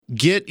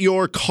Get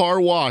your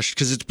car washed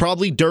because it's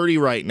probably dirty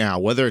right now.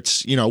 Whether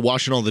it's,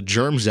 washing all the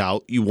germs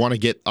out, you want to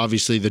get,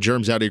 obviously, the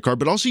germs out of your car,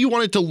 but also you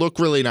want it to look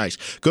really nice.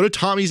 Go to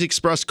Tommy's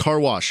Express Car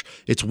Wash.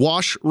 It's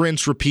wash,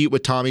 rinse, repeat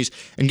with Tommy's.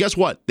 And guess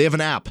what? They have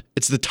an app.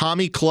 It's the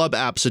Tommy Club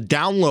app, so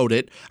download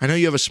it. I know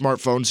you have a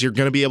smartphone, so you're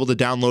going to be able to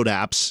download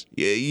apps.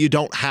 You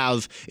don't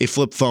have a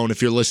flip phone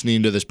if you're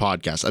listening to this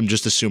podcast. I'm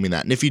just assuming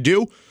that. And if you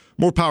do,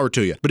 more power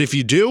to you. But if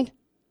you do,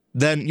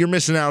 then you're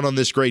missing out on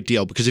this great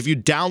deal, because if you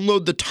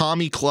download the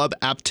Tommy Club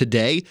app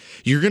today,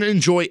 you're going to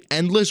enjoy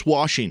endless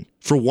washing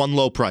for one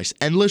low price.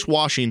 Endless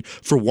washing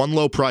for one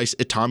low price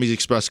at Tommy's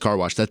Express Car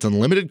Wash. That's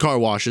unlimited car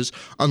washes,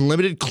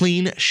 unlimited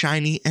clean,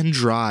 shiny, and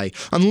dry,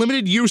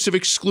 unlimited use of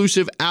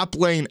exclusive app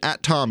lane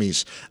at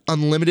Tommy's,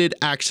 unlimited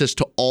access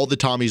to all the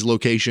Tommy's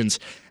locations,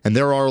 and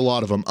there are a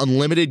lot of them,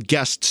 unlimited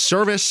guest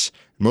service,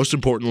 most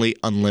importantly,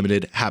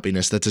 unlimited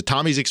happiness. That's at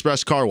Tommy's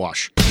Express Car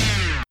Wash.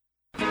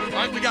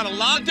 All right, we got a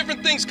lot of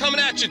different things coming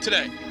at you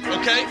today,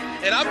 okay?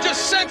 And I'm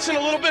just sensing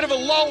a little bit of a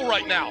lull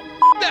right now.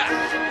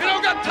 That. We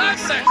don't got time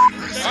for that.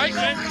 All right,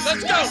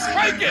 let's go.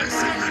 Crank it.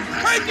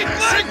 Crank it,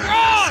 Glenn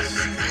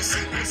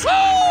Cross.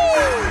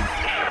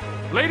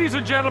 Woo! Ladies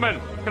and gentlemen,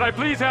 can I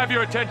please have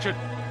your attention?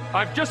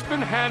 I've just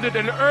been handed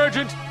an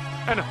urgent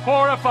and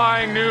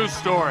horrifying news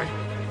story.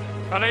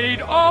 And I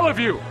need all of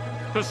you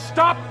to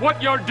stop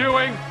what you're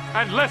doing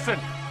and listen.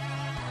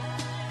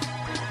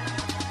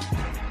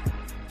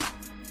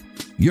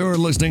 You're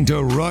listening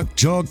to Rock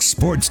Chalk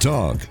Sports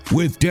Talk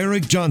with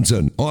Derek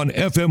Johnson on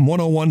FM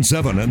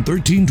 1017 and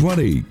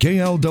 1320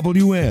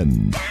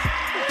 KLWN.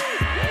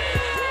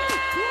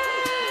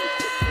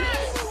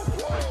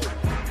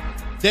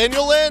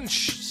 Daniel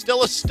Lynch,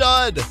 still a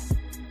stud,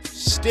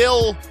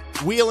 still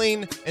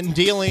wheeling and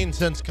dealing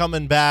since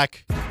coming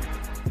back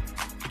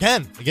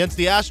again against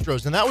the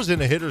Astros, and that was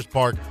in a hitter's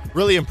park.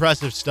 Really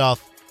impressive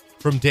stuff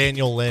from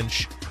Daniel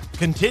Lynch.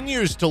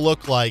 Continues to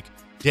look like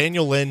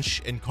Daniel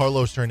Lynch and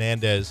Carlos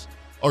Hernandez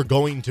are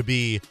going to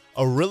be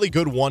a really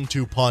good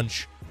 1-2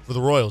 punch for the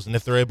Royals. And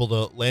if they're able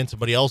to land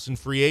somebody else in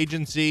free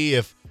agency,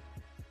 if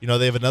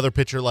they have another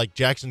pitcher like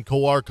Jackson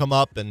Kowar come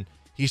up and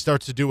he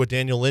starts to do what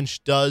Daniel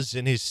Lynch does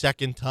in his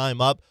second time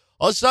up,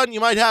 all of a sudden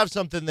you might have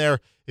something there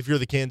if you're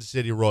the Kansas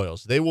City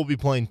Royals. They will be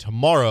playing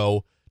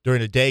tomorrow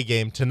during a day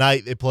game.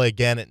 Tonight they play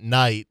again at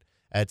night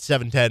at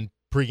 7:10,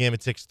 pregame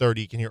at 6:30.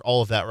 You can hear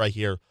all of that right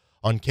here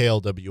on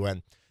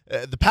KLWN.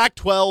 The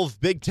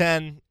Pac-12, Big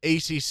Ten,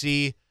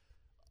 ACC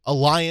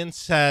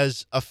alliance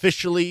has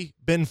officially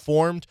been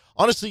formed.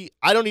 Honestly,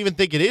 I don't even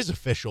think it is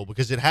official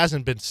because it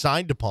hasn't been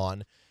signed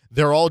upon.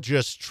 They're all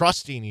just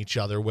trusting each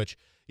other, which,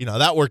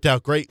 that worked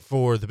out great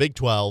for the Big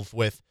 12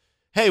 with,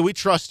 hey, we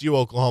trust you,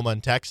 Oklahoma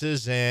and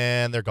Texas,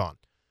 and they're gone.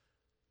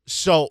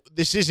 So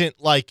this isn't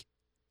like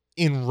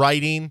in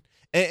writing,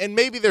 and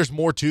maybe there's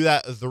more to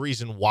that, the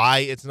reason why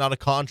it's not a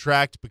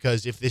contract,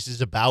 because if this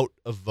is about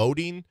a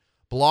voting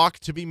block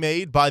to be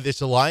made by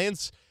this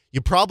alliance,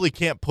 you probably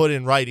can't put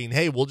in writing,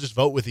 hey, we'll just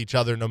vote with each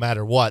other no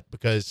matter what,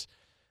 because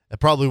it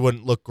probably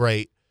wouldn't look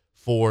great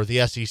for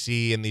the SEC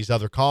and these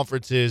other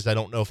conferences. I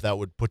don't know if that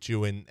would put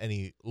you in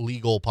any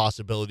legal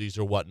possibilities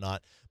or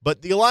whatnot,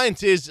 but the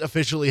alliance is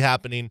officially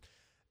happening.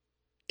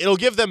 It'll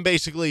give them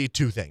basically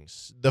two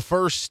things. The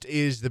first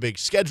is the big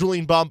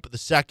scheduling bump. The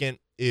second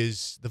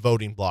is the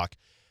voting block.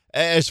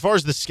 As far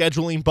as the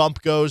scheduling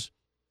bump goes,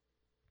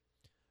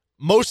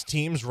 most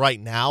teams right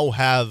now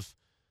have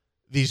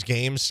these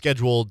games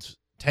scheduled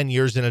 10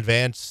 years in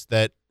advance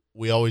that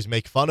we always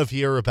make fun of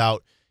here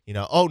about,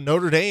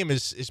 Notre Dame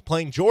is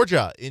playing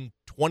Georgia in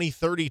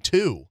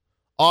 2032.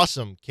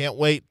 Awesome. Can't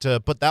wait to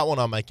put that one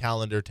on my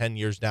calendar 10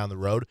 years down the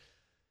road.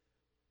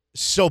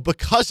 So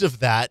because of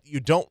that,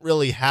 you don't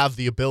really have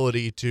the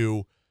ability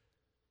to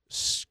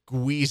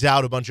squeeze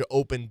out a bunch of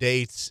open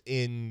dates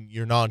in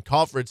your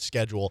non-conference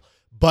schedule.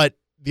 But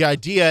the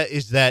idea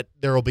is that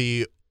there will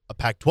be a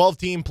Pac-12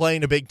 team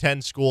playing a Big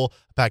Ten school,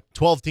 a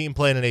Pac-12 team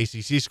playing an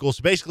ACC school.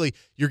 So basically,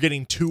 you're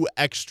getting two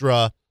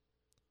extra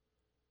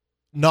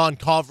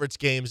non-conference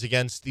games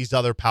against these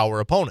other power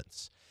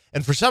opponents.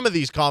 And for some of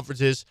these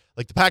conferences,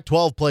 like the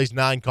Pac-12 plays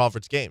 9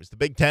 conference games. The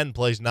Big Ten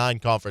plays 9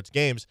 conference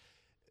games.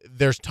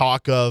 There's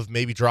talk of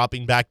maybe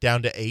dropping back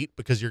down to 8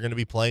 because you're going to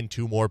be playing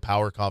 2 more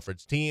power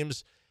conference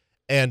teams.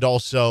 And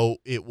also,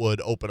 it would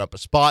open up a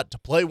spot to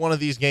play one of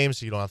these games,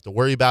 so you don't have to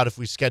worry about if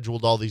we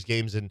scheduled all these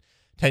games in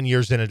 10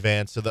 years in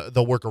advance, so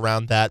they'll work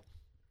around that.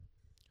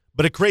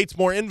 But it creates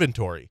more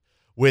inventory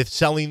with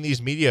selling these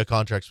media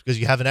contracts because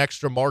you have an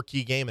extra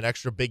marquee game, an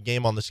extra big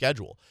game on the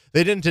schedule.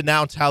 They didn't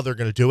announce how they're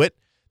going to do it.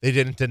 They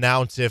didn't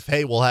announce if,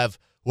 hey, we'll have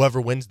whoever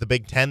wins the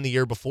Big Ten the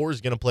year before is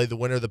going to play the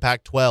winner of the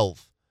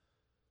Pac-12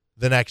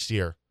 the next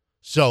year.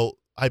 So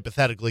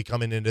hypothetically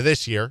coming into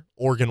this year,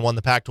 Oregon won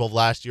the Pac-12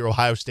 last year,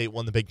 Ohio State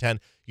won the Big Ten.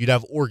 You'd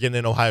have Oregon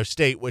and Ohio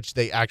State, which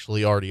they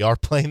actually already are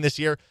playing this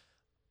year,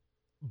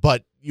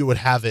 but you would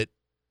have it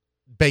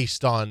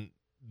based on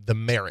the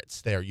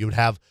merits there. You would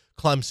have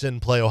Clemson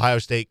play Ohio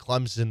State,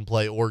 Clemson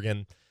play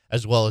Oregon,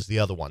 as well as the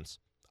other ones.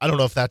 I don't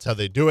know if that's how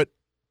they do it,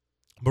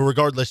 but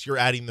regardless, you're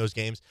adding those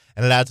games,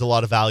 and it adds a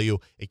lot of value.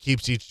 It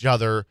keeps each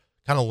other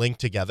kind of linked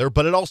together,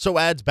 but it also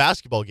adds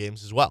basketball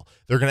games as well.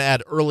 They're going to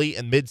add early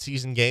and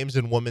mid-season games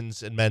in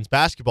women's and men's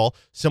basketball,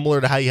 similar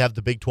to how you have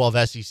the Big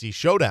 12 SEC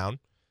Showdown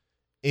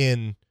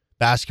in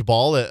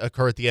basketball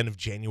occur at the end of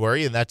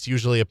January, and that's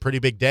usually a pretty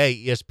big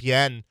day.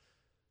 ESPN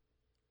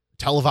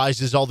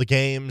televises all the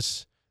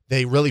games.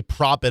 They really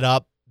prop it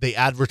up. They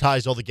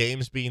advertise all the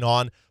games being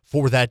on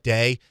for that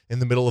day in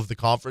the middle of the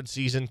conference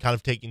season kind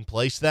of taking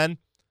place then.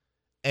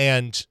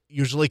 And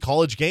usually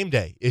College Game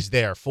Day is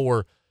there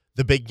for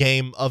the big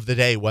game of the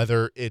day,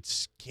 whether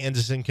it's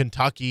Kansas and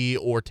Kentucky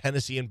or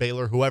Tennessee and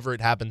Baylor, whoever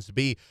it happens to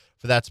be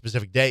for that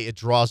specific day. It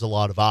draws a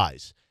lot of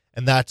eyes.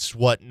 And that's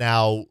what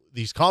now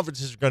these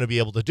conferences are going to be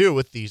able to do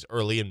with these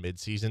early and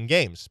mid-season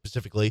games,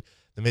 specifically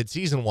the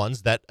mid-season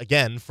ones that,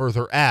 again,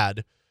 further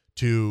add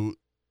to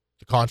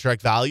the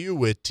contract value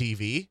with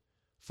TV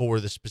for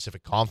the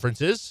specific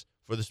conferences,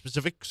 for the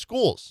specific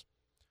schools.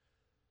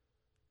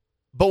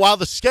 But while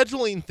the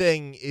scheduling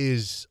thing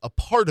is a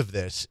part of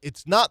this,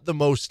 it's not the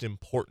most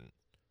important.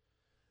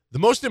 The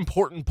most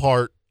important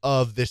part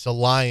of this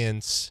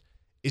alliance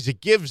is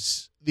it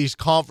gives these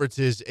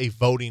conferences a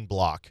voting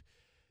block.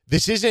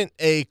 This isn't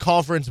a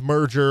conference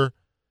merger.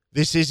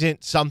 This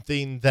isn't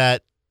something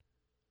that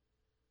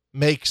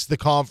makes the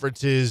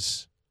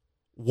conferences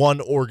one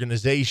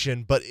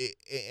organization,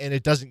 and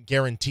it doesn't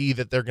guarantee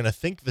that they're going to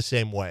think the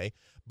same way.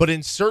 But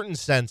in certain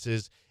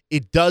senses,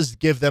 it does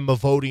give them a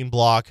voting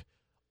block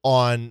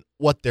on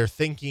what they're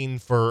thinking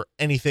for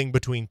anything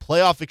between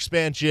playoff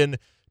expansion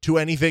to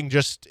anything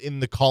just in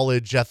the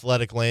college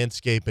athletic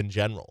landscape in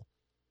general.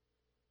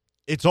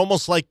 It's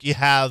almost like you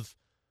have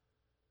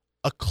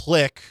a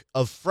clique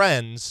of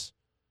friends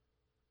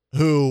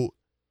who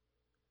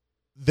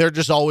they're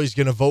just always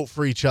going to vote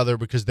for each other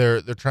because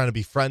they're trying to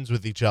be friends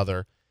with each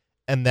other,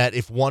 and that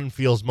if one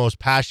feels most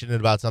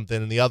passionate about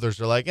something and the others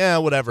are like,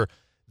 whatever,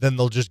 then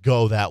they'll just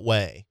go that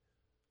way.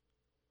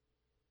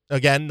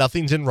 Again,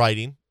 nothing's in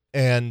writing.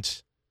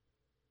 And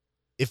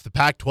if the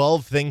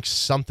Pac-12 thinks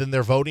something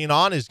they're voting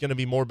on is going to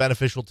be more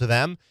beneficial to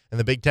them and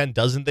the Big Ten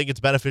doesn't think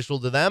it's beneficial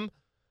to them,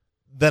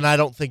 then I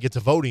don't think it's a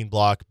voting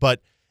block. But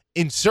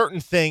in certain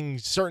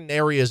things, certain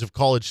areas of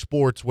college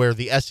sports where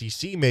the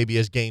SEC maybe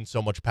has gained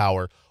so much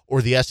power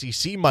or the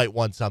SEC might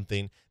want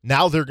something,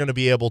 now they're going to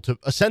be able to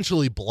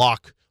essentially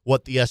block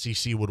what the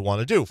SEC would want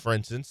to do. For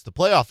instance, the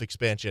playoff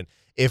expansion.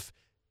 If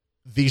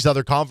these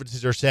other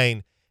conferences are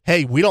saying,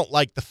 hey, we don't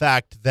like the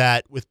fact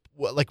that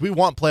we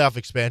want playoff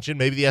expansion.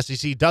 Maybe the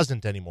SEC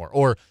doesn't anymore.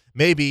 Or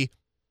maybe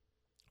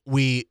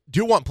we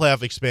do want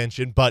playoff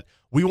expansion, but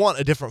we want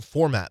a different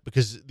format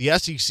because the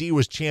SEC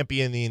was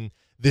championing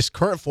this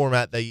current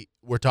format that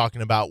we're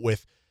talking about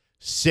with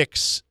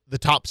the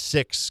top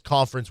 6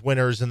 conference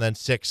winners and then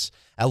 6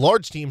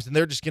 at-large teams, and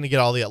they're just going to get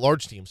all the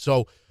at-large teams.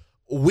 So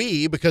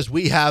because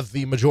we have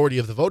the majority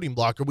of the voting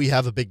block, or we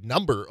have a big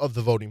number of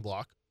the voting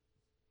block,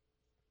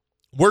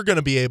 we're going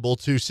to be able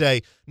to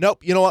say,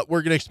 nope, you know what?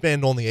 We're going to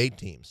expand only 8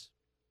 teams.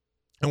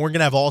 And we're going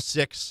to have all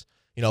 6,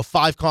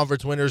 5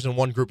 conference winners and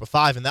 1 group of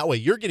 5. And that way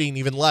you're getting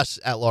even less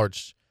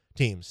at-large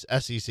teams,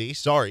 SEC,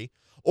 sorry.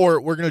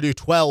 Or we're going to do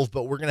 12,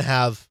 but we're going to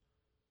have,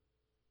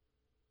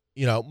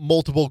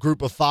 multiple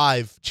group of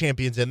 5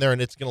 champions in there,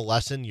 and it's going to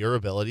lessen your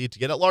ability to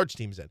get at-large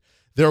teams in.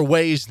 There are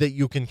ways that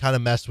you can kind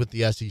of mess with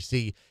the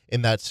SEC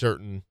in that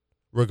certain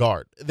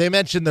regard. They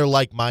mentioned their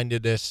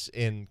like-mindedness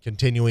in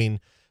continuing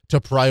to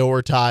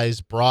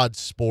prioritize broad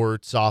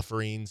sports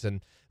offerings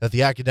and that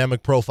the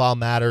academic profile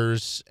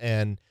matters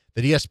and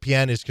that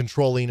ESPN is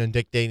controlling and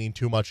dictating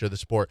too much of the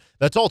sport.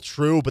 That's all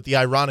true, but the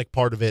ironic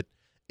part of it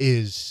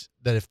is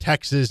that if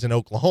Texas and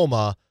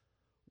Oklahoma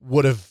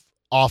would have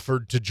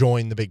offered to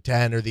join the Big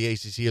Ten or the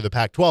ACC or the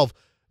Pac-12,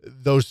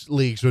 those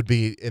leagues would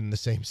be in the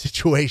same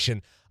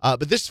situation.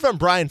 But this is from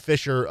Brian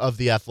Fisher of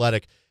The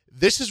Athletic.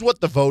 This is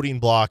what the voting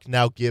block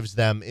now gives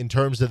them in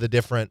terms of the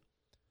different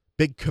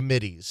big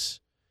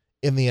committees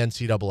in the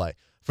NCAA.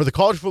 For the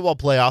college football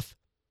playoff,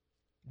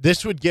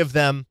 this would give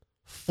them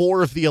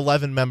 4 of the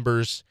 11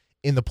 members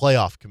in the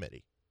playoff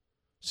committee.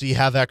 So you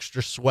have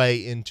extra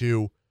sway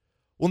into,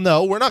 well,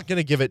 no, we're not going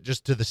to give it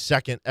just to the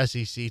second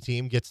SEC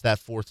team gets that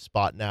 4th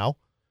spot now.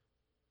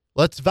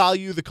 Let's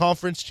value the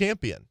conference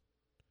champion.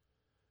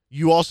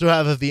 You also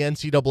have the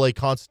NCAA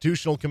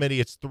Constitutional Committee.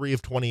 It's 3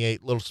 of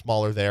 28, a little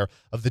smaller there.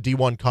 Of the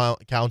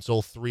D1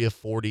 Council, 3 of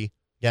 40.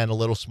 Again, a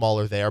little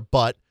smaller there,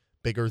 but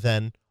bigger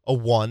than a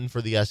 1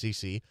 for the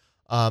SEC.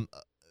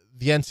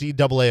 The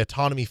NCAA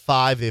Autonomy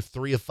 5, they have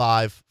 3 of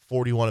 5,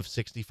 41 of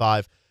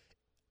 65.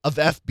 Of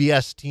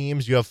FBS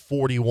teams, you have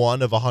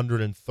 41 of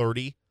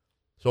 130,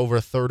 so over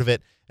a third of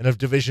it. And of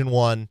Division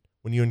I,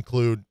 when you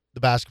include the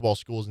basketball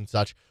schools and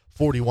such,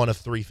 41 of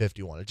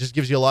 351. It just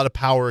gives you a lot of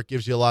power. It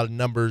gives you a lot of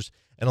numbers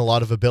and a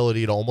lot of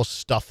ability to almost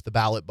stuff the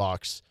ballot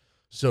box,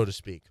 so to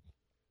speak.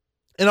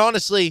 And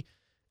honestly,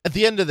 at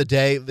the end of the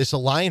day, this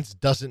alliance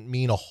doesn't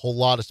mean a whole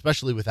lot,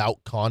 especially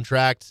without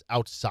contracts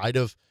outside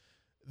of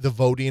the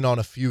voting on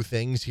a few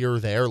things here or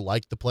there,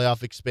 like the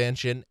playoff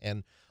expansion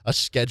and a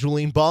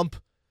scheduling bump.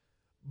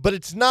 But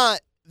it's not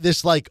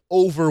this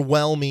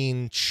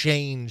overwhelming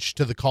change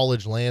to the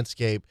college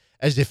landscape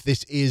as if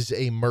this is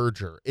a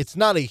merger. It's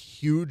not a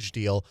huge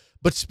deal,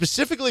 but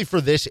specifically for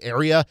this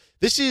area,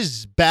 this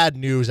is bad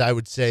news, I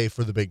would say,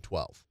 for the Big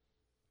 12.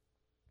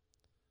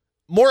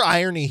 More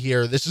irony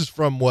here. This is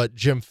from what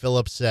Jim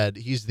Phillips said.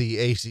 He's the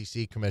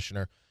ACC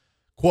commissioner.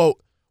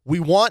 Quote, "We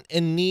want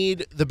and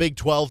need the Big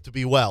 12 to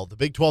be well. The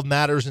Big 12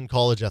 matters in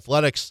college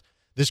athletics.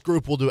 This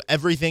group will do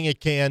everything it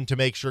can to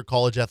make sure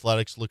college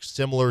athletics looks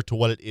similar to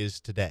what it is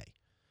today."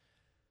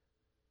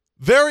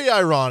 Very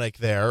ironic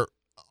there.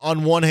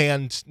 On one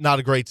hand, not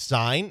a great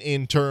sign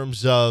in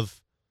terms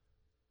of,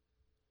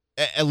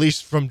 at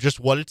least from just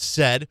what it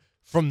said,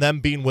 from them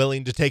being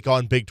willing to take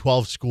on Big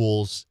 12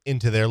 schools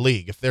into their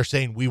league. If they're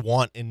saying we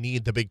want and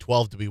need the Big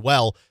 12 to be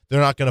well,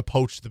 they're not going to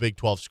poach the Big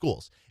 12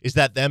 schools. Is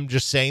that them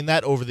just saying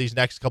that over these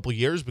next couple of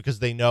years because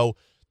they know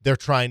they're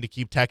trying to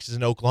keep Texas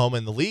and Oklahoma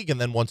in the league,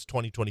 and then once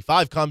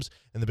 2025 comes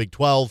and the Big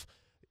 12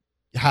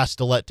 has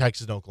to let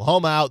Texas and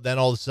Oklahoma out, then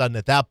all of a sudden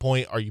at that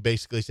point, are you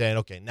basically saying,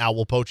 okay, now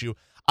we'll poach you?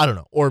 I don't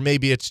know. Or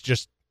maybe it's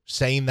just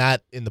saying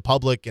that in the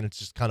public and it's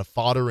just kind of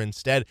fodder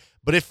instead.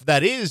 But if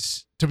that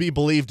is to be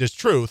believed as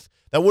truth,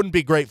 that wouldn't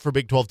be great for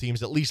Big 12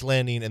 teams, at least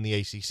landing in the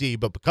ACC.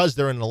 But because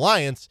they're in an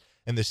alliance,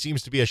 and this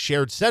seems to be a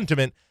shared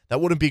sentiment, that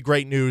wouldn't be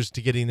great news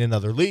to getting in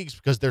other leagues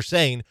because they're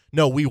saying,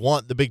 no, we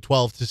want the Big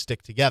 12 to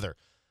stick together.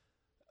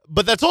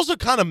 But that's also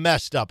kind of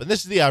messed up. And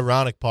this is the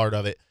ironic part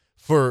of it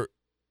for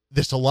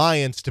this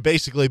alliance to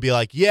basically be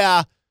like,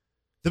 yeah,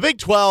 the Big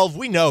 12,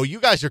 we know you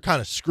guys are kind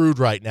of screwed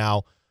right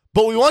now,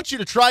 but we want you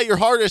to try your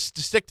hardest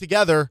to stick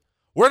together.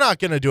 We're not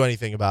going to do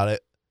anything about it.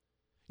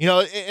 You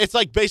know, it's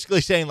like basically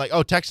saying like,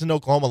 oh, Texas and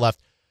Oklahoma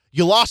left.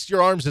 You lost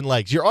your arms and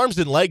legs. Your arms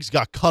and legs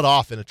got cut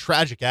off in a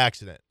tragic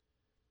accident.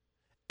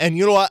 And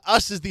you know what?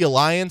 Us as the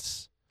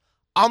alliance,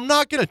 I'm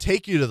not going to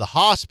take you to the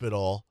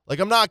hospital. Like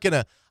I'm not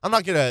going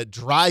to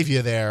drive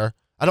you there.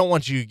 I don't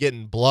want you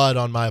getting blood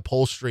on my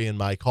upholstery in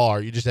my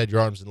car. You just had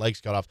your arms and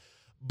legs cut off.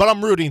 But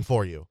I'm rooting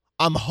for you.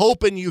 I'm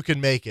hoping you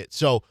can make it.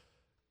 So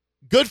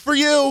good for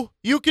you.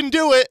 You can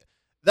do it.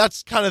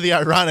 That's kind of the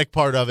ironic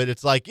part of it.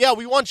 It's like, yeah,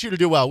 we want you to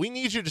do well. We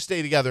need you to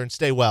stay together and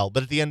stay well.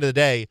 But at the end of the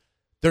day,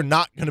 they're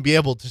not going to be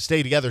able to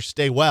stay together,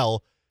 stay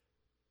well,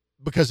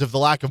 because of the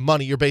lack of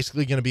money. You're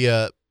basically going to be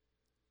a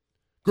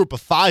group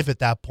of 5 at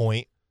that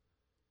point,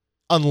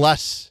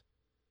 unless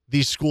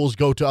these schools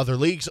go to other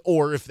leagues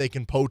or if they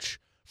can poach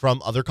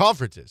from other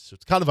conferences. So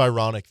it's kind of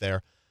ironic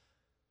there.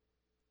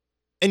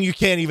 And you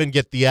can't even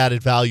get the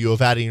added value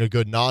of adding a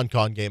good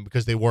non-con game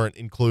because they weren't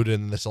included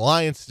in this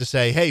alliance to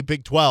say, hey,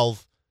 Big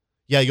 12,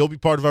 yeah, you'll be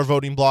part of our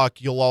voting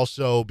block. You'll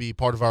also be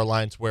part of our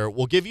alliance where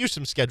we'll give you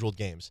some scheduled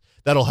games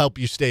that'll help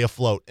you stay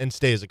afloat and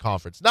stay as a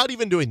conference. Not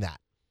even doing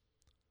that.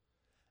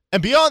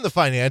 And beyond the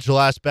financial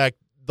aspect,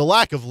 the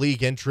lack of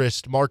league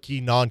interest, marquee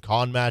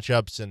non-con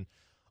matchups, and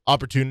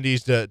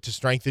opportunities to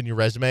strengthen your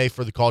resume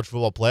for the college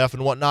football playoff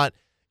and whatnot,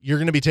 you're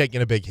going to be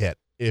taking a big hit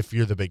if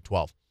you're the Big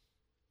 12.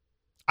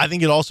 I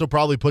think it also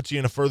probably puts you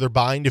in a further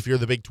bind if you're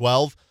the Big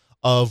 12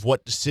 of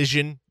what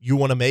decision you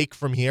want to make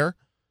from here.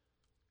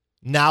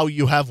 Now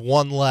you have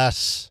one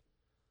less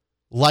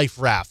life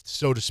raft,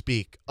 so to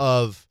speak,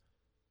 of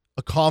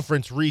a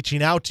conference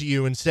reaching out to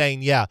you and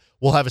saying, yeah,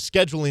 we'll have a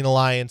scheduling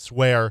alliance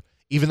where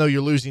even though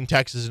you're losing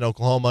Texas and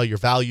Oklahoma, your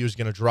value is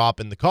going to drop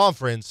in the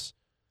conference.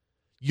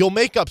 You'll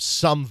make up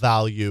some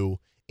value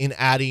in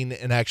adding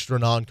an extra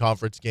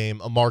non-conference game,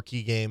 a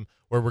marquee game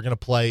where we're going to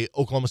play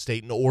Oklahoma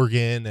State and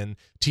Oregon and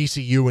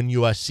TCU and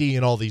USC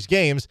and all these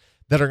games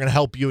that are going to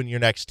help you in your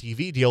next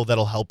TV deal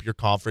that'll help your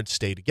conference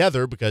stay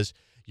together because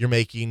you're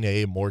making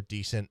a more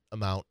decent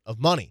amount of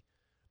money.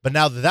 But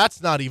now that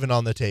that's not even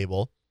on the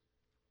table,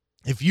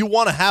 if you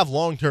want to have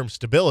long-term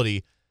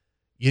stability,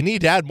 you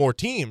need to add more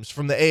teams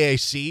from the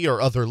AAC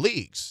or other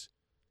leagues.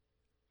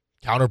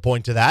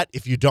 Counterpoint to that,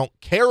 if you don't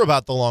care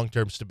about the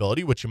long-term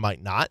stability, which you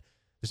might not,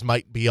 this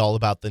might be all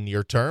about the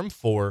near term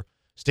for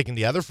sticking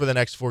together for the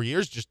next 4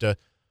 years just to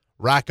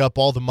rack up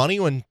all the money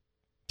when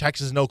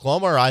Texas and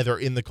Oklahoma are either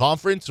in the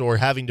conference or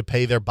having to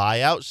pay their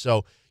buyout.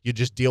 So you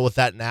just deal with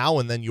that now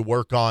and then you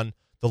work on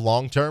the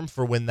long term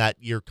for when that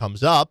year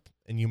comes up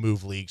and you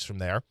move leagues from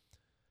there.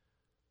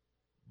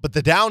 But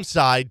the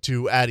downside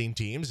to adding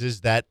teams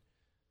is that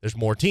there's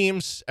more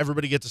teams.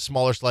 Everybody gets a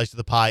smaller slice of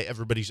the pie.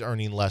 Everybody's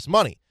earning less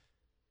money.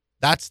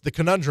 That's the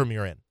conundrum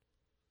you're in.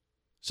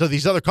 So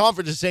these other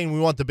conferences saying we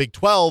want the Big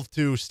 12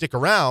 to stick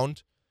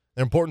around.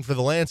 They're important for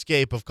the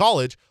landscape of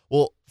college.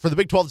 Well, for the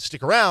Big 12 to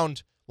stick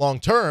around long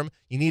term,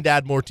 you need to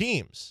add more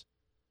teams.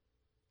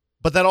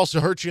 But that also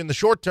hurts you in the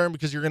short term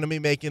because you're going to be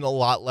making a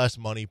lot less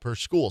money per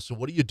school. So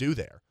what do you do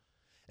there?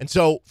 And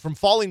so from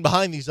falling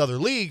behind these other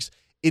leagues,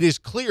 it is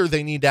clear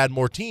they need to add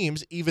more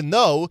teams, even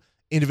though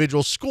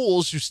individual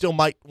schools who still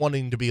might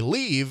wanting to be to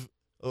leave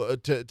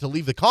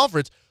the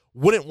conference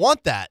wouldn't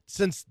want that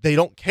since they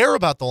don't care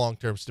about the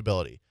long-term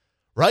stability,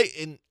 right?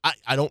 And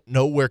I don't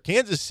know where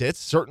Kansas sits.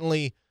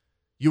 Certainly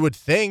you would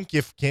think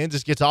if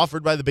Kansas gets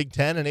offered by the Big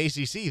Ten and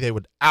ACC, they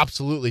would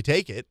absolutely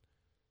take it.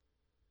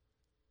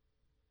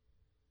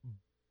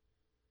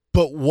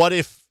 But what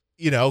if,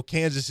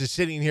 Kansas is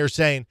sitting here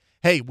saying,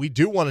 hey, we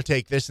do want to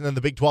take this, and then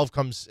the Big 12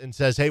 comes and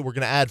says, hey, we're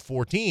going to add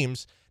 4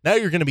 teams, now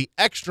you're going to be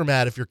extra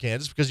mad if you're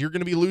Kansas because you're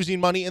going to be losing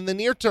money in the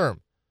near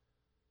term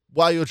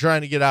while you're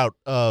trying to get out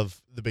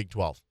of the Big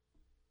 12.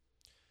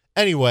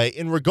 Anyway,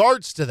 in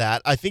regards to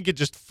that, I think it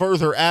just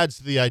further adds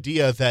to the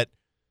idea that,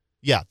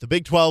 yeah, the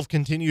Big 12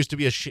 continues to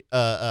be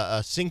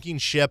a sinking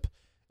ship,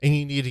 and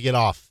you need to get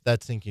off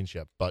that sinking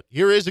ship. But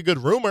here is a good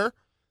rumor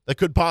that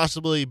could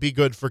possibly be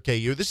good for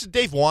KU. This is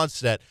Dave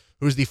Wannstedt,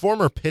 who's the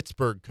former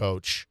Pittsburgh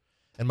coach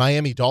and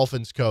Miami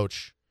Dolphins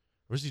coach.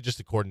 Or was he just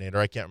a coordinator?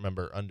 I can't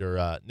remember,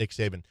 under Nick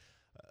Saban.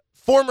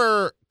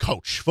 Former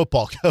coach,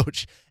 football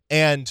coach,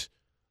 and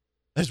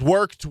has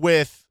worked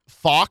with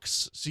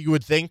Fox. So you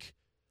would think,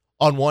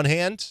 on one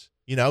hand,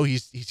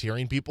 he's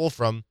hearing people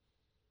from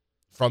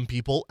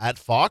people at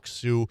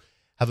Fox who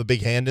have a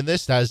big hand in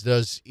this, as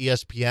does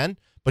ESPN.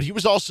 But he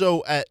was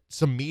also at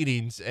some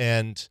meetings,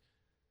 and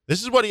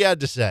this is what he had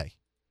to say.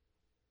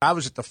 I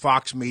was at the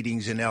Fox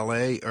meetings in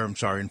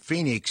in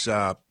Phoenix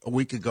a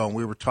week ago, and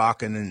we were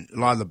talking, and a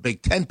lot of the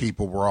Big Ten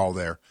people were all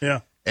there. Yeah.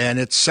 And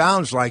it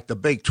sounds like the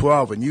Big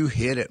 12, and you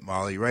hit it,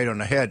 Molly, right on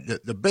the head.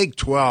 The Big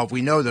 12,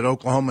 we know that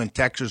Oklahoma and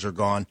Texas are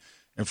gone.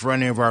 And for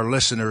any of our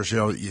listeners,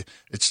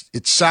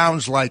 it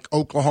sounds like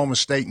Oklahoma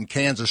State and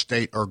Kansas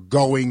State are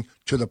going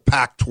to the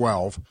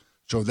Pac-12.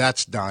 So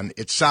that's done.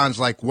 It sounds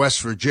like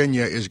West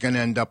Virginia is going to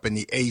end up in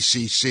the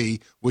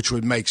ACC, which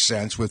would make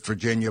sense with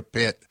Virginia,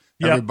 Pitt,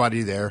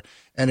 everybody there.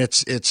 And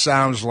it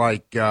sounds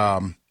like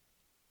but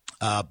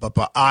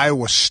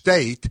Iowa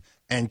State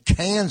and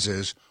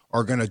Kansas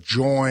are going to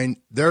join.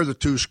 They're the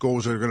 2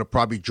 schools that are going to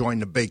probably join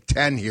the Big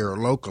Ten here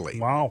locally.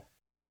 Wow.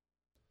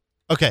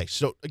 Okay,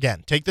 so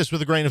again, take this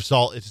with a grain of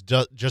salt. It's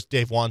just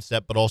Dave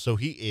Wannstedt, but also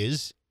he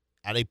is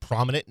at a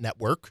prominent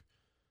network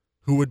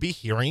who would be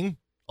hearing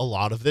a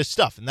lot of this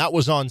stuff. And that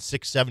was on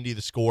 670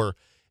 The Score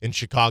in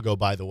Chicago,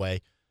 by the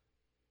way.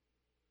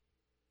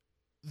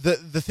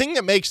 The thing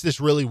that makes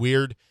this really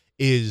weird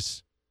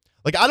is,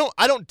 like, I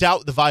don't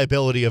doubt the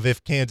viability of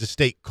if Kansas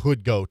State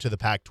could go to the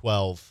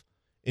Pac-12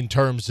 in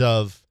terms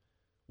of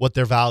what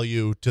their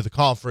value to the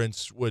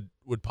conference would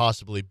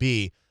possibly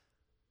be.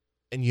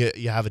 And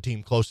you have a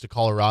team close to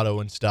Colorado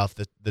and stuff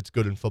that's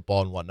good in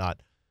football and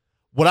whatnot.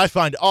 What I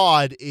find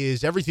odd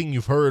is everything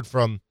you've heard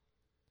from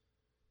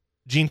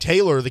Gene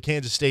Taylor, the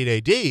Kansas State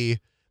AD,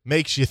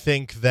 makes you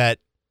think that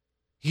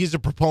he's a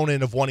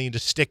proponent of wanting to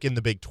stick in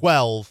the Big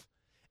 12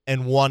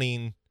 and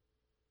wanting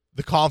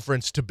the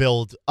conference to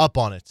build up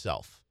on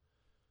itself.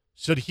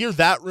 So to hear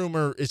that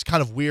rumor is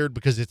kind of weird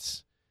because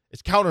it's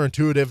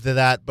counterintuitive to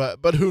that,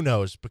 but who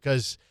knows?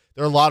 Because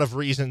there are a lot of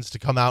reasons to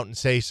come out and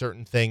say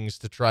certain things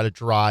to try to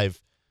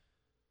drive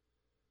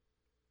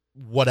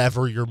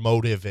whatever your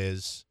motive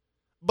is.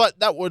 But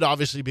that would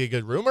obviously be a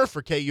good rumor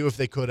for KU if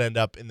they could end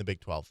up in the Big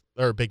 12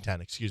 or Big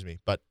 10, excuse me.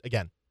 But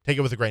again, take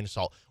it with a grain of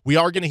salt. We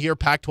are going to hear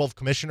Pac-12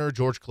 Commissioner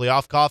George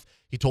Kliavkoff.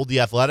 He told The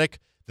Athletic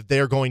that they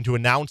are going to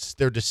announce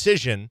their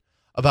decision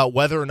about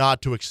whether or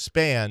not to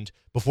expand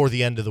before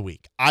the end of the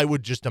week. I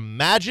would just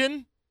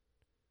imagine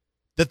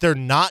that they're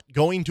not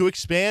going to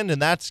expand,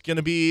 and that's going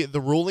to be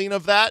the ruling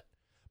of that.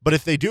 But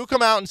if they do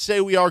come out and say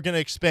we are going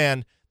to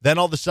expand, then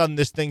all of a sudden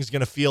this thing's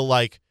going to feel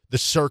like the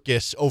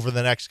circus over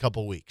the next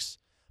couple weeks.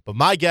 But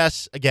my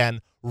guess,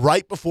 again,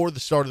 right before the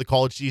start of the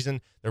college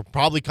season, they'll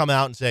probably come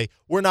out and say,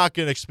 we're not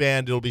going to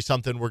expand. It'll be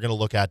something we're going to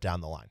look at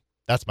down the line.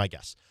 That's my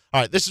guess.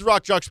 All right, this is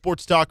Rock Jock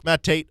Sports Talk.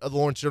 Matt Tate of the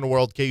Lawrence Journal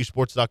World,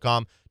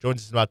 KUSports.com,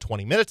 joins us in about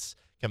 20 minutes.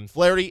 Kevin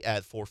Flaherty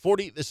at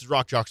 4:40. This is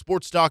Rock Jock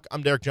Sports Talk.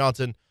 I'm Derek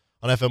Johnson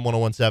on FM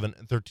 1017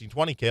 and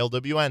 1320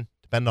 KLWN.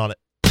 Depend on it.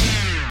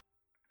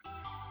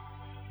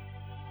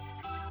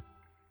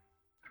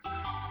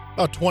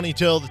 About 20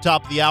 till the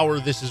top of the hour.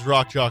 This is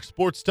Rock Jock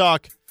Sports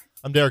Talk.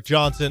 I'm Derek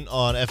Johnson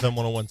on FM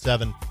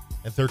 1017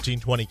 and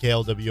 1320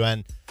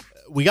 KLWN.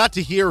 We got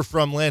to hear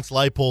from Lance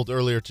Leipold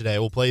earlier today.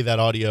 We'll play that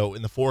audio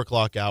in the 4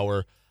 o'clock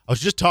hour. I was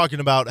just talking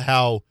about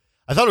how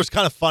I thought it was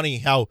kind of funny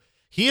how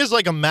he is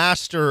like a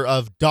master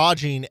of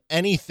dodging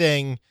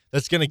anything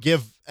that's going to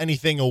give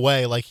anything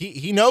away. Like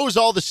he knows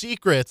all the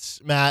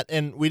secrets, Matt,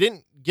 and we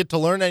didn't get to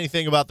learn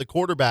anything about the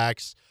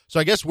quarterbacks. So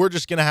I guess we're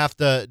just going to have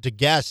to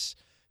guess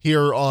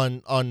here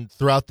on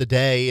throughout the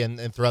day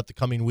and throughout the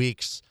coming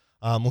weeks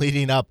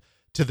leading up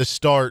to the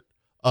start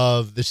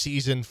of the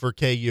season for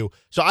KU.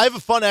 So I have a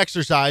fun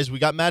exercise. We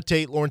got Matt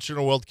Tate, Lawrence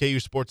Journal World,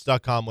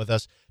 KUSports.com with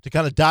us to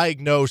kind of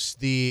diagnose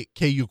the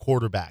KU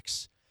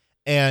quarterbacks.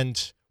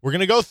 And we're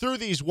going to go through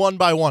these one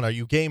by one. Are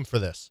you game for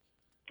this?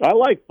 I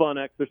like fun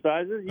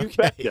exercises. You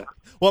betcha.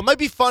 Well, it might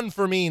be fun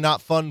for me,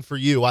 not fun for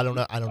you. I don't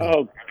know.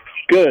 Oh,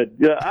 good.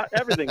 Yeah,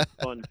 everything's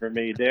fun for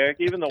me, Derek.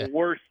 Even the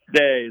worst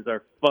days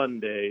are fun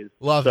days.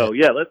 Love it. So,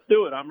 yeah, let's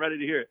do it. I'm ready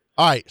to hear it.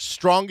 All right.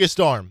 Strongest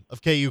arm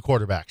of KU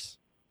quarterbacks.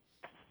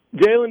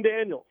 Jalen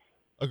Daniels.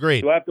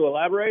 Agreed. Do I have to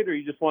elaborate, or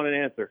you just want an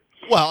answer?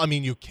 Well, I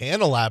mean, you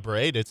can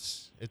elaborate.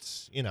 It's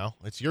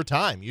your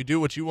time. You do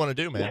what you want to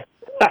do, man.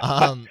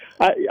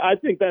 I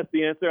think that's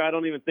the answer. I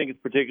don't even think it's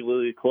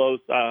particularly close.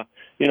 I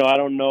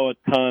don't know a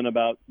ton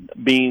about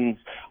Bean's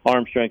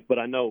arm strength, but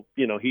I know,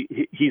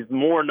 he's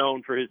more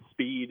known for his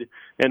speed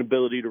and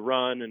ability to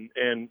run,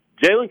 and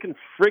Jalen can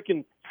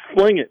freaking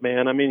sling it,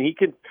 man. I mean, he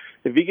can,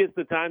 if he gets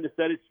the time to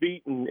set his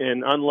feet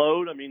and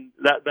unload, I mean,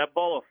 that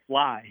ball will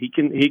fly. He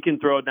can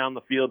throw it down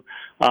the field.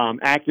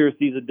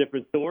 Accuracy is a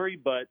different story,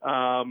 but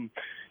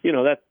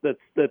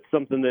that's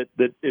something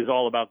that is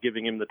all about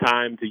giving him the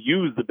time to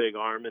use the big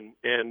arm,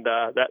 and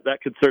that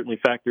could certainly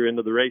factor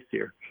into the race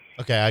here.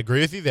 Okay, I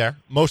agree with you there.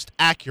 Most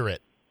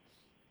accurate.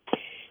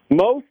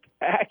 Most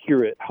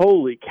accurate.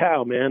 Holy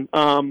cow, man.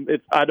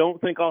 I don't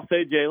think I'll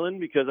say Jalen,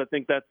 because I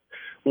think that's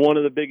one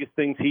of the biggest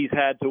things he's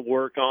had to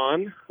work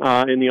on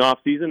in the off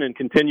season, and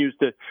continues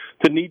to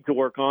need to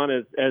work on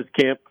as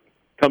camp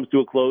comes to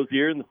a close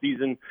here and the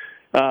season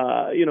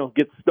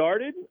gets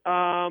started.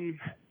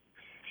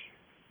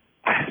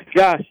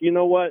 Gosh, you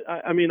know what?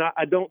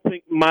 I don't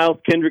think Miles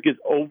Kendrick is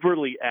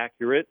overly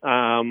accurate.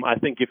 I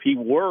think if he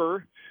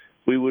were,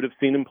 we would have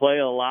seen him play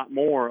a lot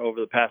more over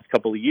the past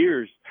couple of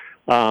years.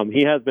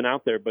 He has been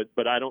out there,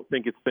 but I don't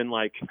think it's been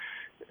like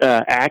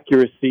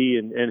accuracy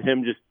and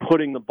him just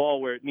putting the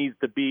ball where it needs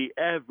to be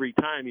every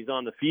time he's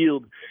on the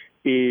field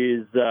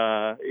is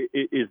the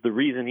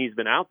reason he's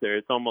been out there.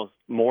 It's almost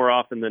more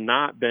often than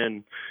not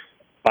been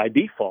by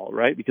default,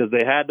 right? Because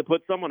they had to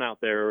put someone out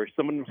there, or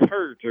someone was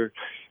hurt, or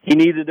he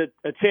needed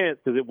a chance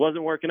because it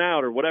wasn't working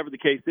out, or whatever the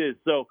case is.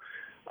 So,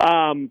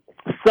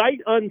 sight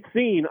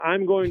unseen,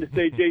 I'm going to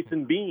say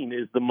Jason Bean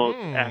is the most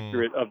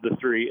accurate of the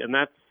three, and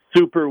that's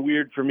super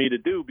weird for me to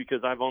do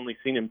because I've only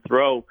seen him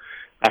throw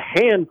a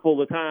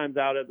handful of times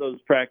out at those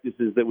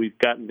practices that we've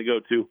gotten to go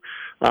to.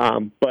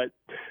 But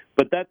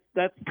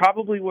that's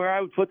probably where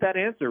I would put that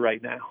answer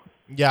right now.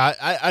 Yeah,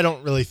 I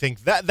don't really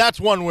think that's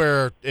one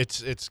where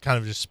it's kind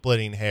of just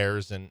splitting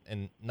hairs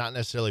and not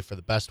necessarily for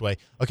the best way.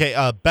 Okay,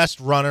 best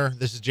runner.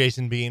 This is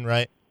Jason Bean,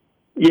 right?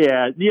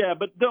 Yeah,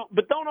 but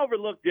don't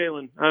overlook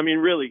Jalen. I mean,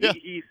 really, yeah.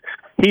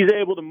 He's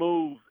able to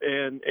move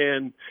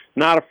and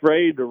not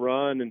afraid to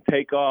run and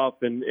take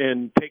off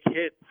and take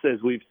hits, as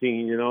we've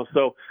seen.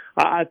 So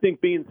I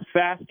think Bean's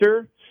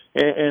faster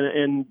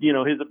and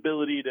his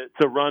ability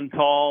to run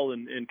tall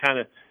and kind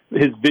of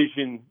his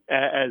vision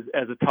as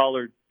a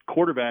taller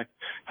quarterback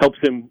helps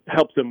him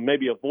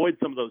maybe avoid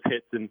some of those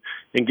hits and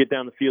get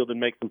down the field and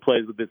make some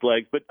plays with his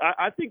legs. But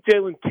I think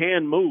Jalen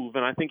can move,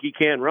 and I think he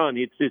can run.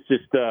 It's just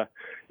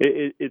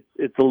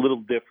it's a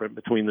little different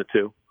between the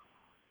two.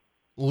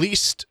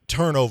 Least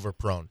turnover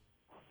prone.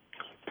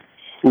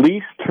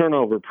 Least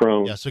turnover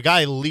prone. Yeah, so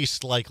guy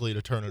least likely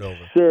to turn it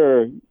over.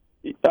 Sure.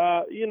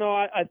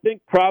 I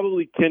think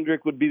probably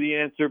Kendrick would be the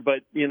answer,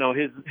 but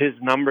his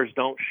numbers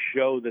don't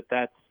show that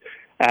that's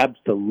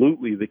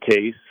absolutely the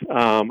case.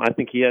 I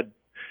think he had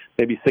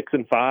maybe 6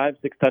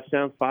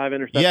 touchdowns, 5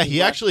 interceptions. Yeah,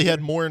 he actually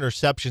had more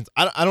interceptions.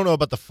 I don't know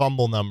about the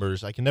fumble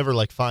numbers. I can never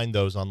find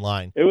those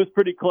online. It was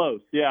pretty close.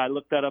 Yeah, I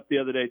looked that up the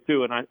other day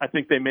too, and I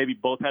think they maybe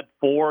both had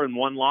 4 and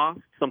 1 loss,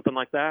 something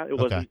like that.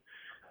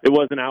 It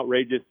wasn't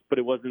outrageous, but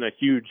it wasn't a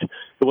huge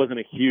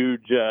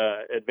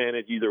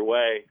advantage either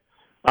way.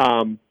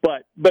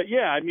 But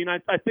yeah, I mean,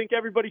 I think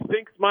everybody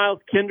thinks Miles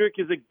Kendrick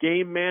is a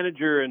game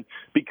manager, and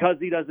because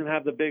he doesn't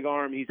have the big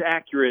arm, he's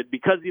accurate.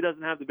 Because he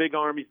doesn't have the big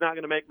arm, he's not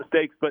going to make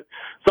mistakes. But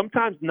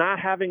sometimes not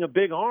having a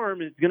big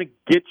arm is going to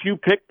get you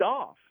picked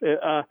off,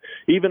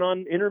 even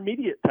on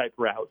intermediate type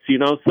routes.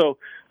 So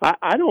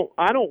I don't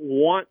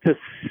want to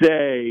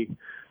say.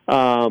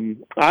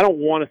 I don't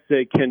want to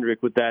say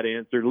Kendrick with that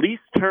answer.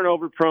 Least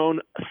turnover prone,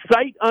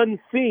 sight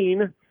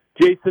unseen.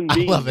 Jason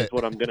Bean is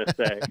what I'm going to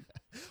say.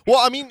 Well,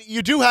 I mean,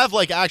 you do have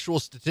actual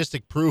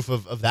statistic proof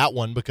of that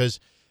one, because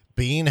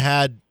Bean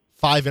had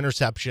 5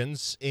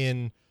 interceptions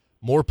in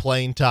more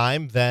playing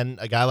time than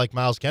a guy like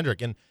Miles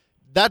Kendrick. And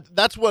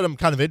that's what I'm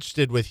kind of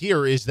interested with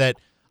here, is that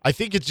I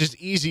think it's just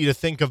easy to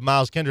think of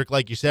Miles Kendrick,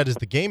 like you said, as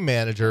the game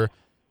manager.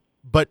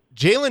 But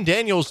Jalen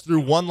Daniels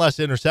threw 1 less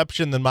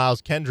interception than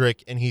Miles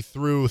Kendrick, and he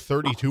threw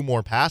 32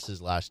 more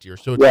passes last year.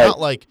 So it's not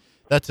like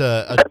that's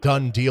a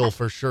done deal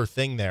for sure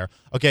thing there.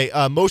 Okay,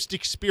 most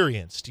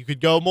experienced. You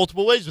could go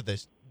multiple ways with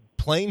this.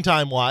 Playing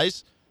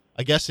time-wise,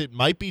 I guess it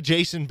might be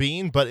Jason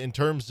Bean, but in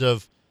terms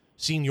of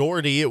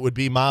seniority, it would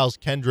be Miles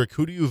Kendrick.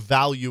 Who do you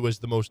value as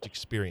the most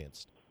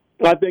experienced?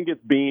 I think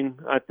it's Bean.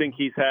 I think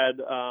he's had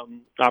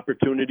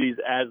opportunities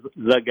as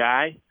the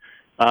guy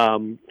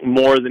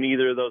more than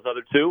either of those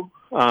other two.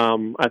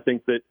 I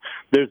think that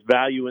there's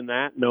value in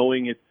that,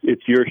 knowing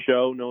it's your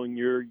show, knowing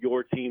you're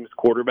your team's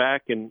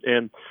quarterback,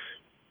 and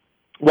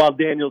while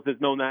Daniels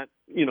has known that,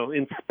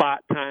 in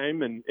spot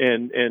time,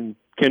 and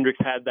Kendrick's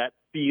had that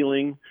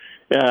feeling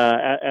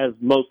as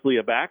mostly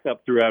a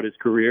backup throughout his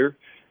career.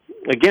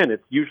 Again,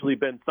 it's usually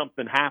been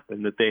something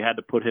happened that they had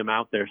to put him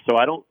out there. So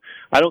I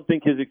don't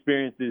think his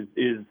experience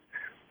is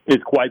is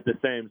quite the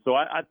same. So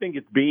I think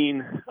it's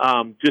Bean,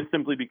 just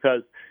simply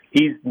because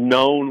he's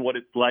known what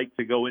it's like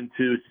to go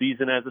into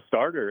season as a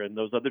starter, and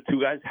those other two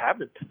guys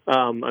haven't.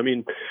 I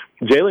mean,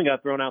 Jalen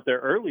got thrown out there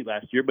early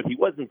last year, but he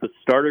wasn't the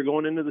starter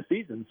going into the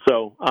season.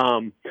 So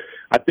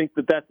I think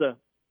that's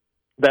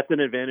an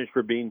advantage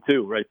for Bean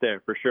too, right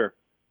there for sure.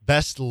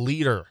 Best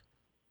leader.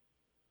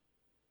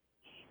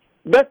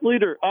 Best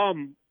leader.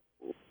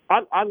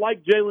 I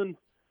like Jalen's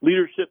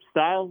leadership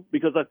style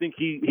because I think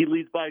he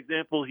leads by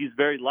example. He's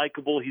very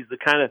likable. He's the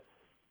kind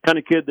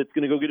of kid that's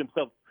going to go get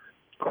himself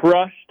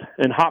crushed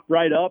and hop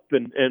right up,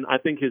 and I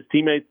think his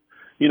teammates,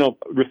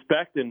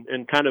 respect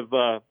and kind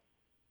of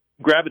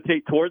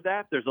gravitate toward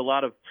that. There's a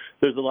lot of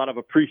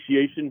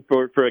appreciation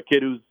for a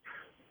kid who's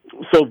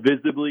so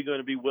visibly going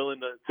to be willing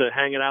to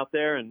hang it out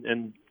there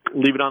and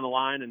leave it on the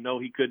line and know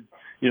he could,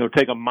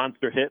 take a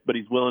monster hit, but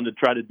he's willing to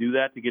try to do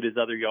that to get his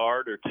other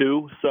yard or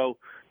two. So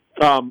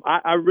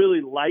I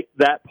really like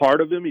that part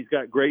of him. He's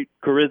got great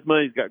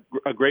charisma. He's got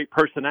a great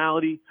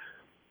personality.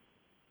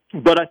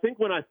 But I think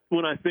when I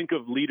think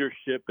of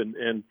leadership,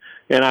 and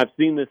I've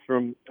seen this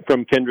from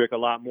Kendrick a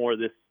lot more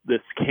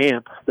this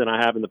camp than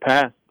I have in the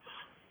past.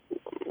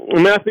 I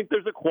mean, I think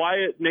there's a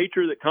quiet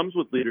nature that comes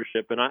with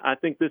leadership, and I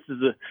think this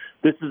is a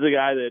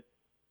guy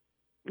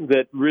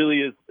that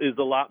really is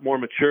a lot more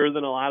mature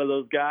than a lot of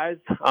those guys,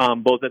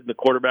 both in the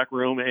quarterback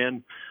room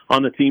and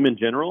on the team in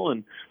general.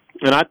 And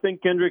I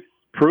think Kendrick's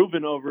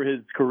proven over his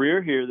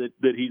career here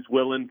that he's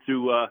willing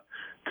to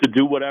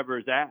do whatever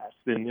is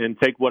asked and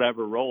take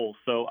whatever role.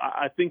 So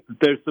I think that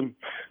there's some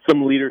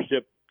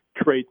leadership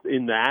traits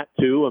in that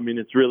too. I mean,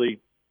 it's really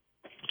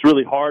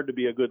hard to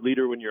be a good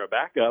leader when you're a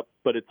backup,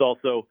 but it's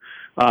also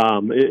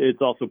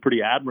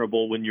pretty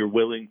admirable when you're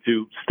willing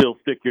to still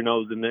stick your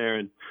nose in there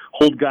and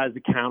hold guys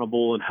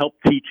accountable and help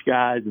teach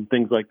guys and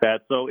things like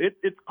that. So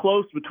it's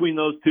close between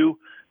those two.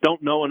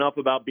 Don't know enough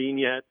about Bean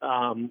yet.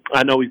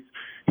 I know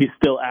he's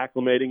still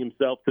acclimating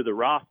himself to the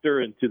roster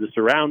and to the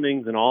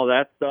surroundings and all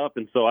that stuff,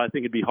 and so I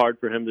think it'd be hard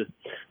for him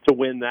to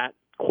win that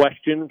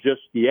question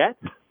just yet.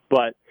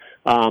 But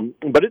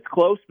it's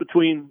close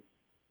between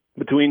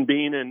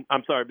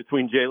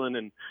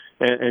Jalen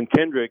and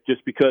Kendrick,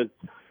 just because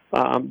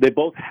they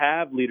both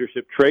have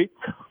leadership traits.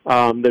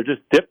 They're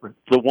just different.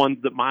 The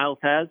ones that Miles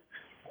has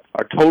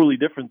are totally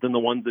different than the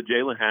ones that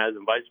Jalen has,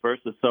 and vice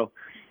versa. So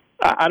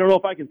I don't know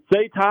if I can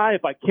say tie.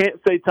 If I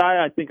can't say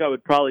tie, I think I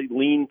would probably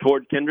lean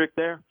toward Kendrick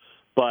there.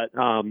 But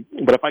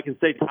if I can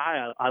say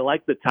tie, I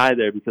like the tie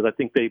there because I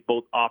think they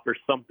both offer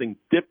something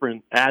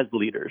different as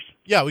leaders.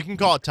 Yeah, we can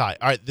call it tie.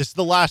 All right, this is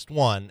the last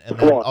one, and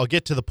then I'll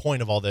get to the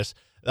point of all this.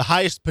 The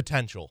highest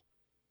potential.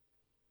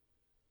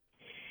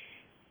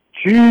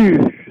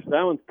 Jeez,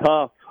 that one's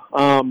tough.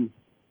 That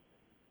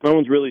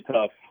one's really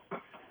tough.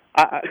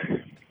 I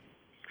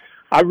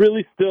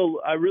really still.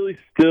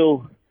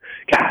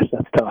 Gosh,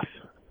 that's tough.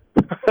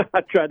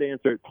 I tried to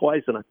answer it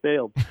twice and I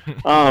failed.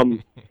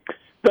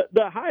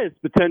 The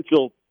highest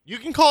potential. You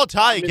can call it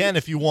tie again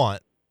if you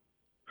want.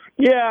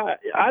 Yeah,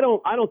 I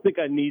don't think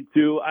I need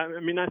to. I'm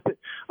a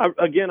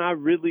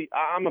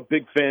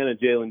big fan of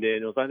Jalen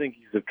Daniels. I think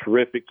he's a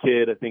terrific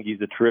kid. I think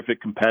he's a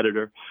terrific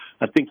competitor.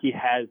 I think he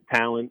has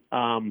talent.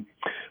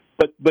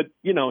 But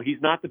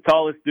he's not the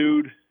tallest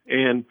dude,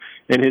 and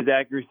his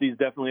accuracy is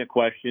definitely a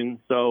question.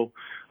 So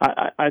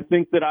I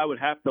think that I would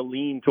have to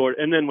lean toward.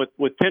 And then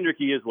with Kendrick,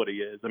 he is what he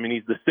is. I mean,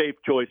 he's the safe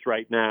choice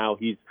right now.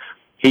 He's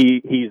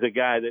a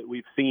guy that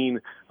we've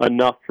seen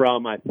enough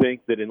from. I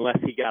think that unless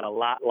he got a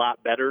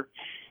lot better,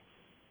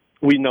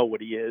 we know what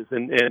he is,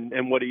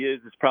 and what he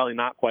is probably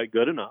not quite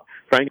good enough,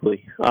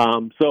 frankly.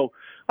 So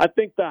I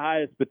think the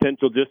highest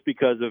potential, just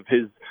because of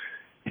his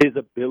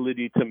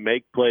ability to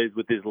make plays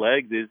with his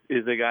legs,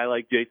 is a guy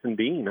like Jason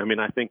Bean. I mean,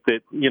 I think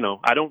that,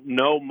 I don't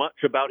know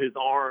much about his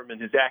arm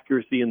and his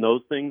accuracy and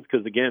those things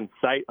because, again,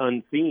 sight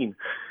unseen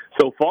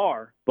so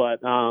far.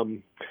 But I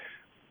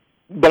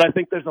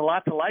think there's a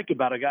lot to like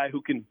about a guy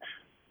who can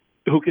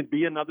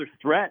be another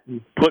threat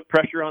and put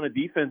pressure on a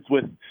defense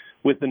with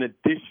an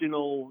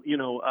additional,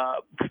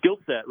 skill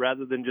set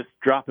rather than just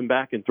dropping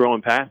back and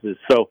throwing passes.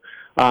 So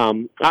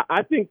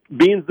I think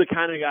Bean's the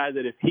kind of guy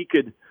that if he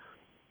could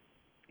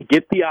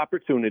get the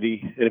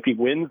opportunity and if he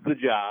wins the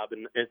job,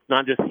 and it's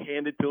not just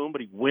handed to him,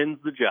 but he wins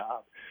the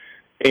job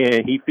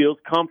and he feels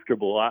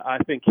comfortable, I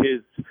think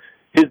his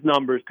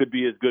numbers could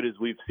be as good as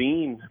we've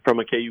seen from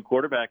a KU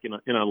quarterback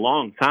in a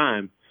long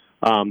time,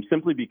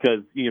 simply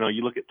because, you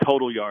look at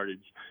total yardage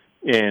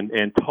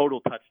and total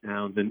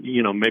touchdowns and,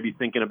 maybe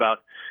thinking about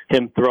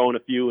him throwing a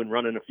few and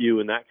running a few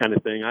and that kind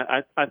of thing.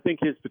 I think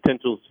his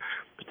potential's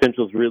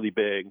really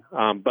big.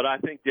 But I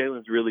think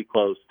Jalen's really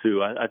close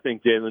too. I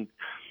think Jalen's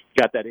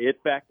got that it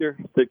factor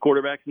that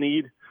quarterbacks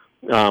need.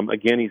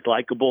 Again, he's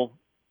likable.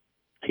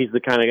 He's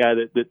the kind of guy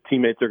that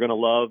teammates are going to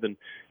love and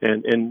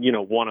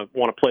want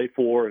to play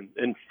for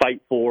and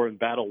fight for and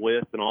battle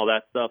with and all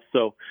that stuff.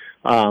 So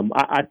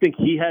I think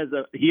he has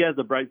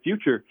a bright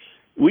future.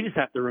 We just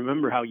have to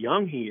remember how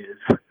young he is.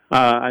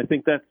 I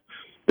think that's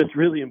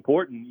really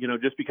important.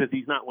 Just because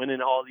he's not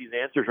winning all these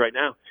answers right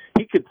now,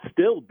 he could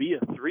still be a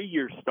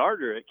 3-year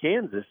starter at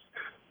Kansas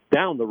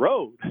down the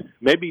road.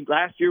 Maybe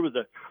last year was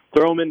a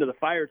throw them into the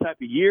fire type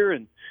of year,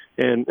 and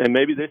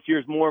maybe this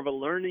year's more of a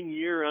learning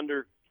year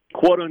under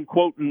quote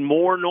unquote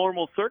more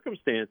normal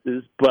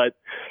circumstances. But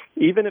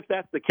even if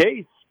that's the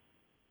case,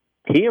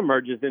 he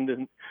emerges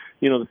into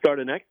the start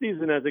of next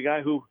season as a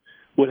guy who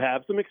would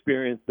have some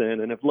experience then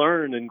and have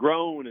learned and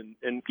grown, and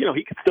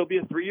he could still be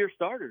a 3-year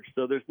starter.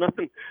 So there's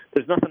nothing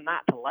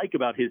not to like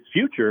about his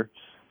future.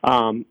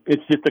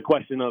 It's just a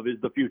question of,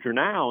 is the future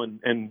now?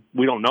 And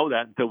we don't know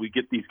that until we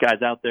get these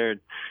guys out there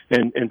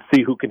and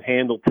see who can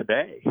handle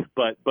today.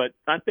 But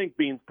I think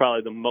Bean's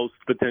probably the most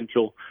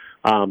potential,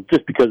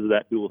 just because of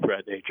that dual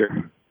threat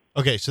nature.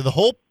 Okay, so the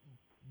whole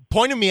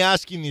point of me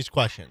asking these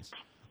questions,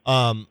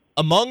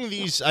 among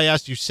these, I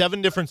asked you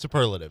 7 different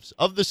superlatives.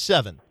 Of the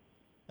 7,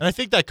 and I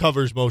think that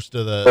covers most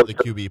of the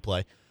QB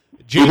play,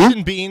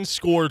 Jason Bean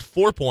scored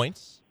 4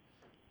 points.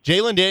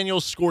 Jalen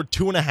Daniels scored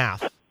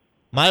 2.5.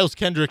 Miles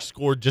Kendrick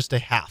scored just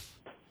 0.5.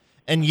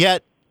 And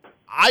yet,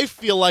 I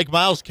feel like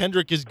Miles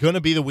Kendrick is going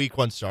to be the week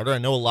 1 starter. I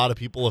know a lot of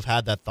people have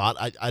had that thought.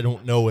 I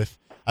don't know if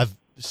I've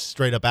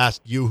straight up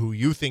asked you who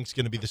you think is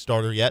going to be the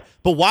starter yet.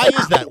 But why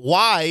is that?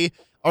 Why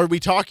are we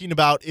talking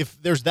about,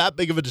 if there's that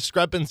big of a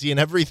discrepancy in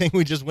everything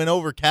we just went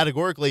over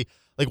categorically,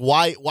 like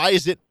why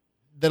is it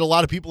that a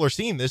lot of people are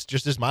seeing this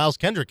just as Miles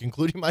Kendrick,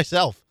 including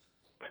myself?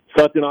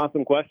 Such an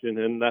awesome question,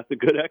 and that's a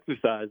good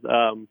exercise.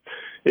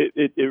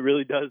 It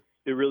really does.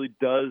 It really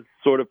does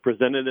sort of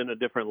present it in a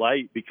different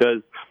light,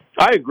 because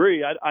I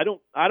agree. I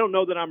don't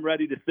know that I'm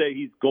ready to say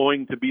he's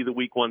going to be the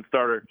week 1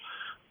 starter.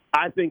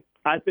 I think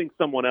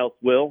someone else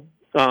will.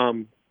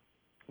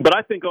 But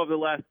I think over the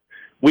last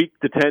week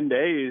to 10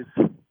 days,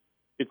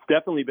 it's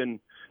definitely been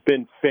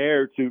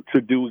fair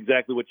to do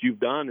exactly what you've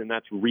done, and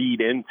that's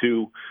read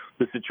into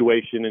the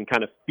situation and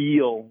kind of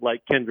feel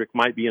like Kendrick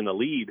might be in the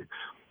lead.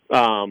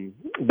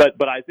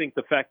 But I think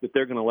the fact that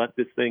they're going to let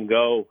this thing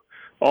go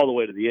all the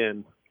way to the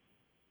end,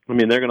 I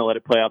mean, they're going to let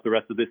it play out the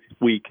rest of this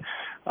week.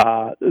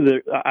 I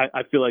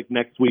feel like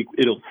next week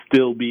it'll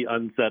still be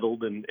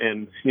unsettled, and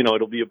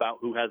it'll be about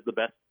who has the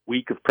best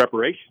week of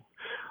preparation.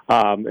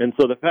 And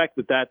so the fact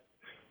that that's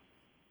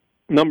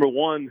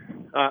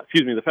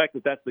the fact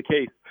that that's the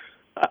case,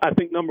 I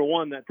think number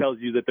one, that tells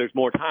you that there's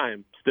more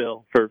time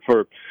still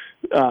for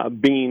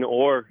Bean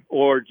or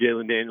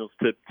Jalen Daniels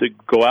to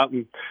go out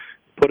and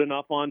put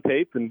enough on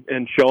tape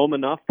and show them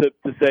enough to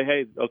say,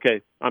 hey,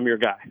 okay, I'm your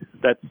guy.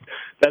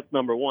 That's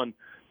number one.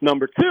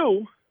 Number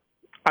two,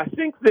 I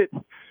think that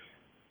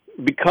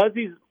because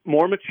he's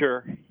more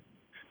mature,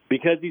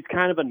 because he's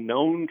kind of a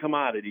known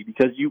commodity,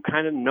 because you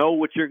kind of know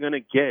what you're going to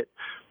get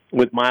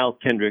with Miles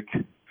Kendrick,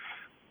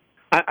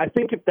 I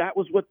think if that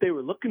was what they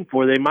were looking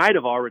for, they might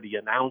have already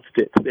announced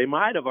it. They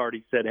might have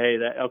already said, hey,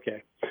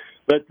 okay,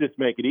 let's just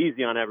make it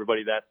easy on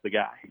everybody. That's the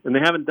guy. And they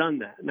haven't done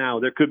that. Now,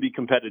 there could be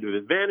competitive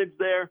advantage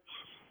there.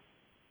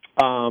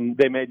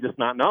 They may just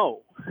not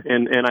know.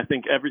 And I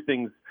think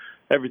everything's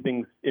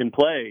in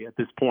play at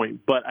this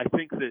point. But I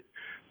think that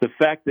the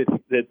fact that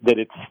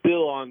it's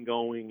still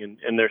ongoing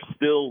and they're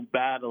still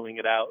battling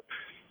it out,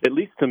 at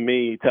least to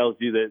me, tells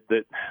you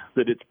that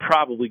it's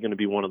probably going to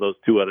be one of those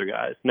two other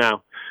guys.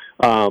 Now,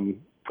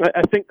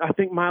 I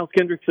think Miles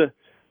Kendrick's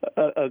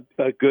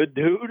a good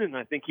dude, and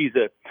I think he's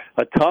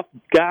a tough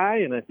guy,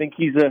 and I think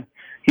he's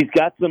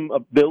got some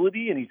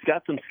ability and he's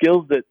got some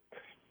skills that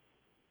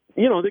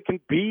that can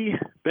be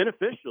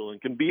beneficial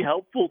and can be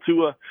helpful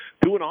to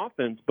an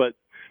offense. But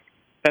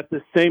at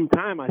the same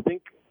time, I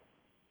think,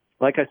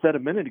 like I said a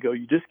minute ago,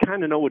 you just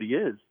kind of know what he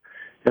is.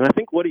 And I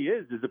think what he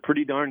is a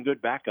pretty darn good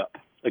backup,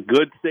 a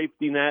good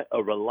safety net,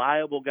 a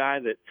reliable guy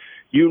that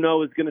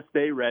is going to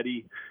stay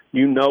ready,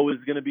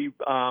 is going to be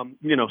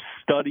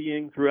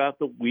studying throughout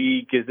the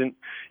week, isn't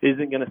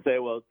going to say,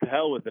 well, to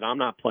hell with it, I'm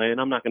not playing,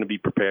 I'm not going to be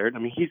prepared. I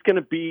mean, he's going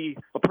to be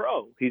a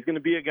pro. He's going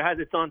to be a guy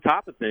that's on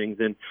top of things,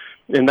 and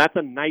that's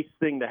a nice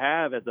thing to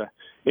have as a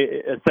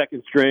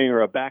second string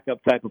or a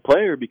backup type of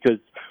player, because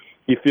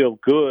you feel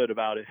good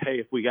about it. Hey,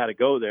 if we got to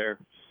go there,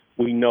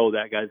 we know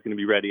that guy's going to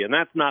be ready. And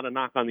that's not a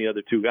knock on the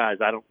other two guys.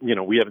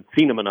 We haven't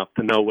seen him enough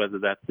to know whether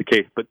that's the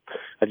case. But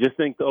I just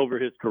think over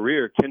his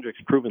career, Kendrick's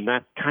proven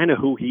that's kind of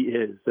who he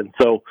is. And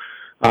so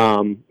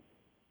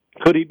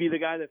could he be the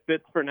guy that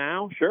fits for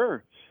now?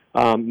 Sure.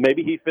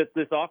 Maybe he fits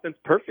this offense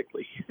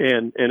perfectly.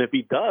 And if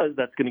he does,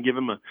 that's going to give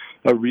him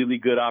a really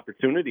good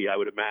opportunity, I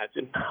would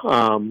imagine.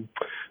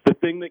 The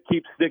thing that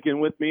keeps sticking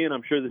with me, and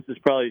I'm sure this is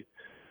probably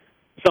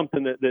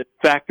something that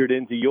factored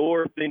into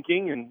your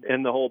thinking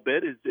and the whole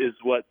bit, is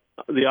what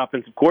the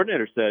offensive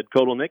coordinator said,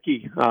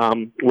 Kotelnicki,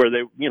 where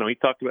he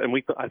talked about,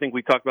 and I think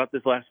we talked about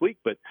this last week,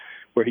 but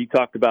where he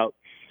talked about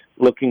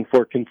looking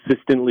for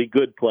consistently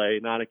good play,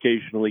 not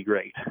occasionally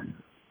great.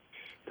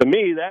 To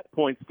me, that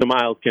points to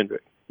Miles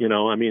Kendrick.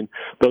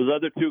 Those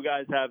other two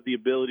guys have the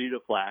ability to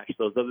flash.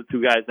 Those other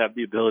two guys have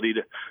the ability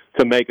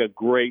to make a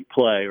great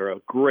play or a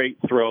great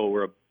throw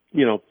or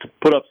to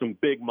put up some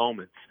big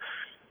moments.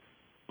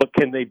 But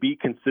can they be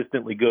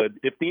consistently good?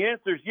 If the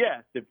answer is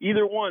yes, if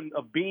either one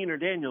of Bean or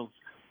Daniels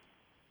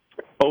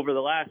over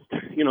the last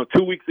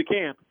 2 weeks of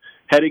camp,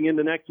 heading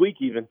into next week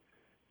even,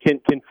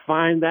 can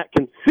find that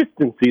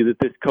consistency that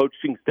this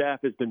coaching staff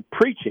has been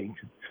preaching,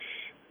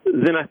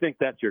 then I think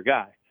that's your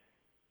guy.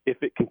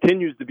 If it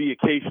continues to be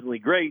occasionally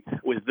great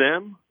with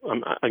them,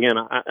 again,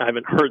 I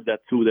haven't heard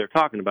that's who they're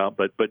talking about,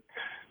 but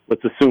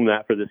let's assume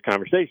that for this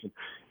conversation.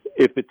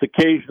 If it's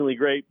occasionally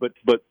great, but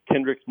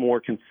Kendrick's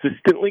more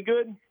consistently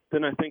good,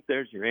 then I think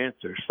there's your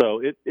answer.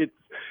 So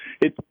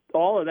it's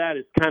all of that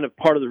is kind of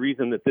part of the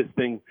reason that this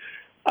thing,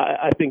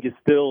 I think, is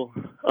still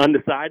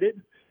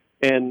undecided.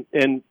 And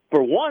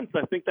for once,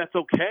 I think that's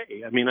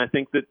okay. I mean, I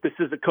think that this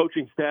is a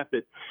coaching staff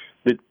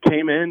that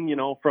came in,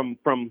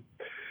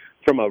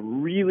 from a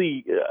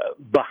really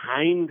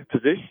behind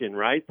position,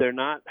 right? They're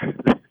not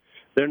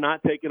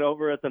taking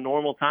over at the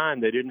normal time.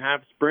 They didn't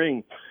have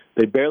spring.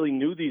 They barely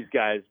knew these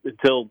guys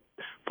until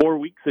 4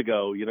 weeks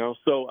ago,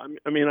 So,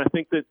 I mean, I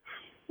think that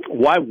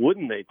why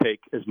wouldn't they take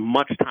as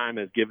much time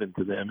as given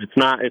to them? It's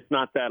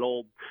not that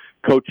old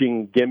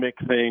coaching gimmick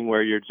thing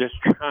where you're just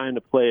trying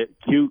to play it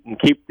cute and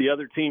keep the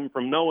other team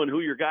from knowing who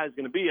your guy's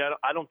going to be.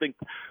 I don't think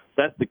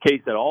that's the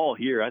case at all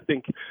here. I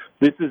think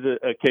this is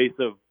a case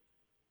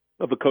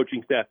of a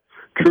coaching staff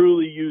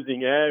truly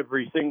using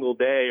every single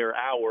day or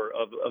hour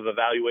of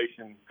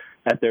evaluation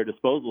at their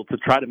disposal to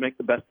try to make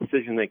the best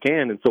decision they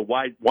can. And so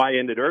why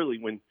end it early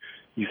when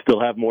you still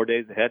have more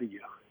days ahead of you?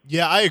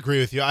 Yeah, I agree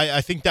with you.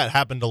 I think that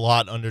happened a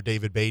lot under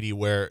David Beatty,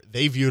 where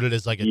they viewed it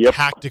as like a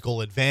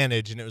tactical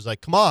advantage, and it was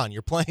like, come on,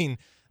 you're playing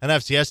an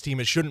FCS team.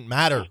 It shouldn't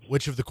matter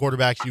which of the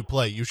quarterbacks you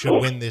play. You should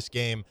win this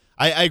game.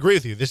 I agree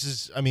with you.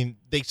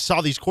 They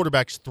saw these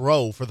quarterbacks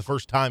throw for the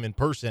first time in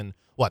person,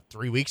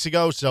 3 weeks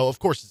ago? So, of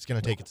course, it's going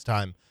to take its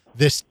time.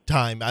 This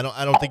time, I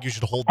don't think you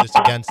should hold this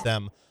against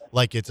them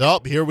like it's,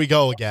 here we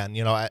go again.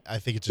 I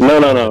think it's just no,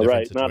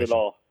 right, situation. Not at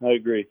all. I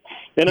agree.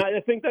 And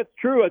I think that's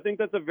true. I think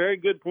that's a very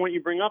good point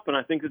you bring up, and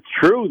I think it's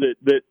true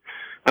that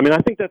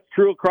I think that's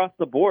true across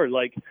the board.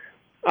 Like,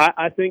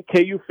 I think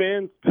KU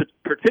fans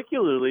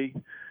particularly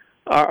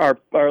are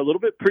a little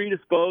bit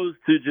predisposed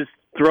to just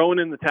throwing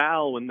in the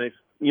towel when they,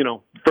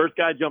 first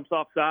guy jumps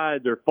off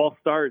sides or false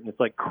start, and it's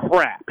like,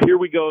 crap, here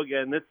we go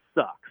again. This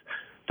sucks.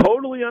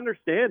 Totally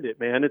understand it,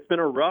 man. It's been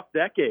a rough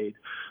decade.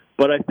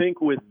 But I think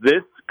with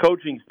this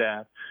coaching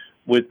staff,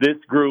 with this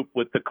group,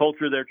 with the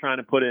culture they're trying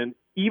to put in,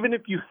 even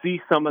if you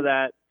see some of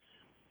that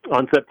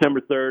on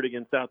September 3rd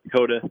against South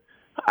Dakota,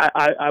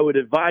 I would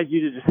advise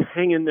you to just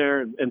hang in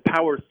there and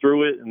power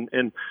through it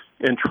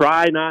and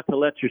try not to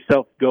let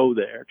yourself go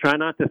there. Try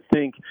not to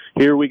think,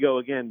 here we go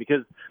again,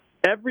 because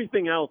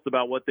everything else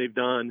about what they've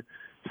done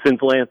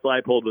since Lance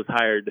Leipold was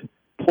hired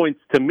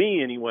points to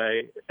me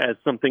anyway as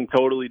something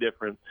totally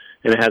different,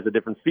 and it has a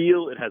different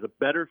feel. It has a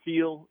better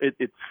feel.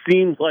 It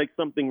seems like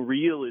something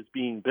real is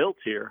being built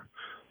here.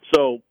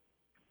 So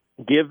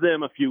give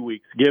them a few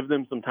weeks, give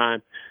them some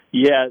time.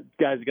 Yeah,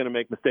 guys are going to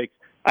make mistakes.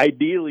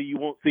 Ideally, you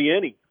won't see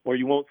any, or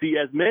you won't see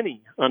as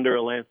many under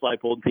a Lance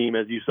Leipold team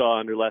as you saw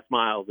under Les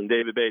Miles and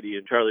David Beatty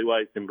and Charlie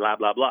Weiss and blah,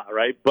 blah, blah,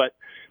 right? But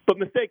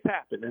mistakes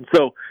happen. And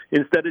so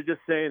instead of just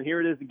saying, here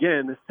it is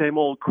again, this same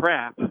old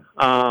crap,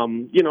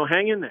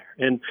 hang in there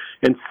and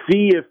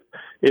see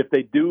if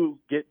they do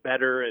get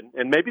better,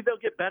 and maybe they'll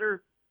get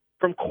better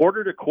from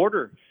quarter to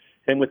quarter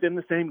and within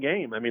the same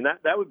game. I mean,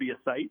 that would be a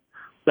sight.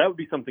 That would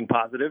be something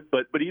positive.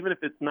 But even if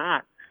it's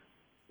not,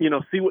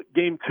 see what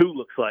game 2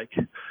 looks like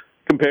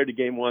compared to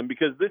game 1,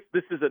 because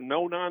this is a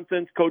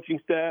no-nonsense coaching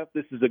staff.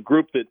 This is a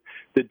group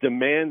that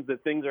demands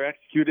that things are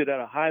executed at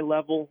a high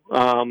level,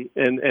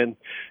 and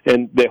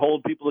they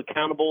hold people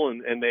accountable,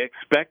 and they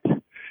expect,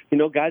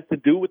 guys to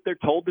do what they're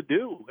told to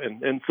do.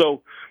 And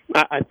so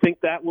I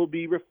think that will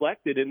be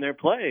reflected in their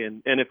play.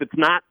 And if it's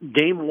not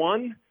game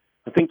 1,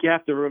 I think you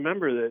have to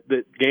remember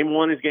that game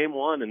 1 is game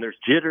 1, and there's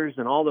jitters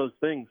and all those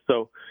things.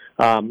 So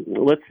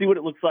let's see what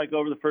it looks like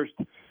over the first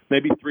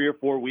maybe 3 or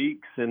 4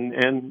 weeks. And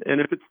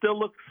if it still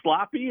looks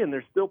sloppy and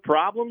there's still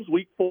problems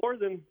week 4,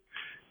 then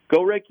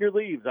go rake your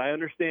leaves. I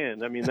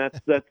understand. I mean, that's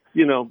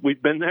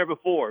we've been there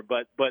before.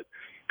 But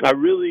I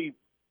really,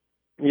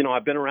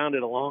 I've been around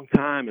it a long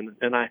time,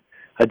 and I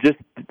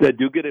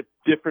do get a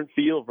different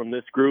feel from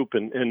this group,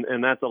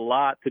 and that's a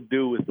lot to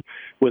do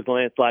with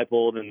Lance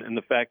Leipold and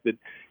the fact that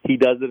he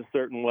does it a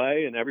certain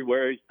way, and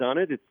everywhere he's done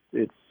it,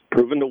 it's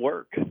proven to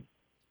work.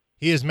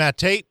 He is Matt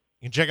Tait.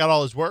 You can check out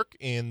all his work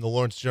in the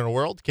Lawrence Journal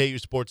World,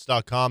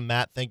 KUSports.com.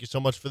 Matt, thank you so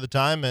much for the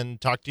time, and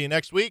talk to you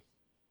next week.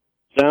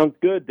 Sounds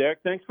good, Derek.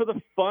 Thanks for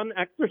the fun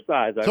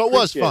exercise. So it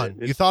was fun.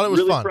 You thought it was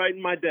really fun. Really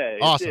brightened my day.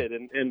 Awesome. It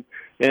did,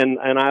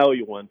 and I owe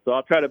you one. So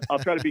I'll try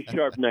to be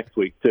sharp next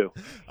week too.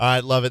 All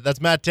right, love it. That's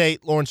Matt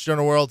Tait, Lawrence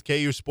Journal World,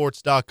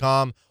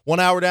 KUSports.com. 1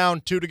 hour down,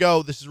 2 to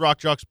go. This is Rock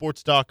Chalk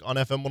Sports Talk on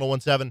FM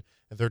 101.7 and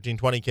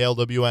 1320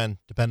 KLWN.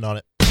 Depend on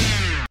it.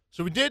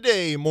 So we did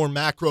a more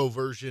macro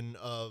version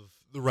of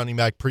the running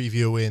back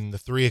preview in the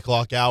 3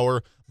 o'clock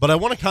hour, but I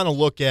want to kind of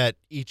look at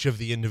each of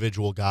the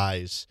individual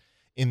guys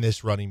in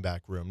this running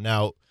back room.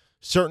 Now,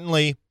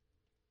 certainly,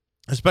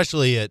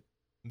 especially at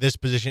this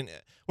position,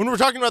 when we're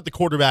talking about the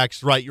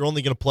quarterbacks, right, you're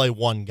only going to play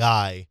one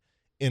guy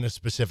in a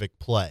specific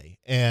play,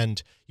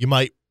 and you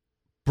might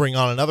bring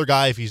on another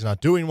guy if he's not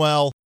doing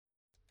well.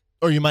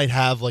 Or you might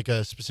have like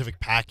a specific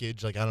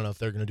package. Like, I don't know if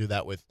they're going to do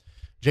that with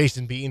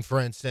Jason Bean, for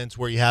instance,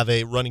 where you have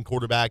a running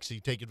quarterback, so you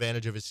take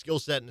advantage of his skill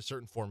set in a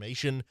certain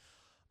formation.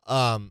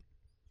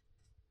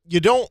 You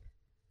don't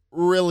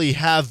really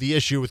have the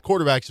issue with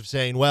quarterbacks of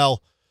saying,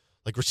 well,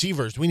 like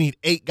receivers, we need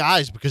 8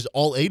 guys because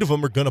all 8 of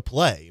them are going to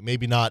play.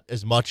 Maybe not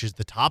as much as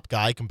the top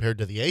guy compared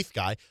to the 8th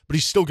guy, but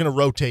he's still going to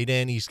rotate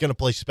in. He's going to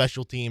play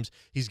special teams.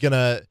 He's going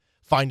to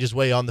find his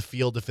way on the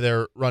field if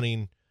they're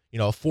running,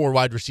 a 4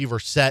 wide receiver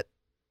set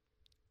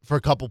for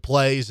a couple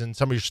plays and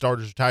some of your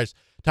starters are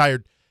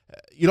tired.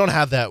 You don't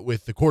have that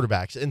with the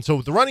quarterbacks. And so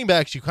with the running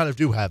backs, you kind of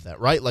do have that,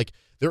 right? Like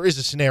there is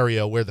a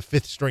scenario where the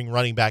 5th string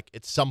running back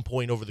at some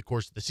point over the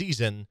course of the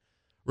season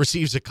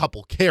receives a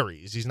couple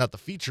carries. He's not the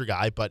feature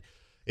guy, but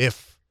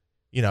if,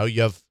 you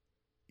have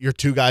your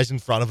 2 guys in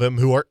front of him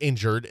who are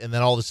injured, and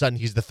then all of a sudden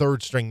he's the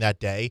 3rd string that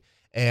day,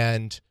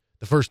 and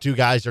the first 2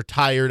 guys are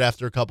tired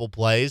after a couple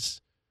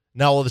plays,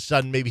 now all of a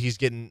sudden maybe he's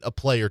getting a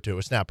play or 2,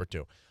 a snap or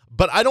 2.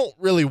 But I don't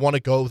really want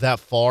to go that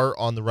far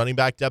on the running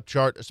back depth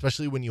chart,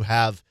 especially when you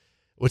have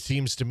what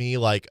seems to me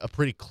like a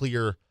pretty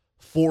clear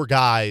 4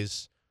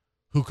 guys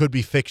who could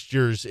be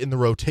fixtures in the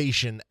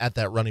rotation at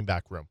that running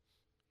back room.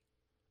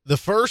 The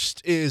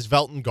first is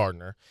Velton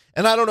Gardner,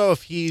 and I don't know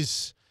if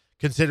he's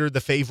considered the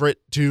favorite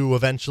to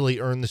eventually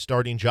earn the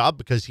starting job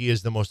because he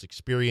is the most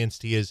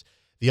experienced. He is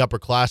the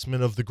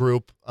upperclassman of the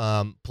group.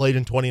 Played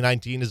in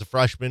 2019 as a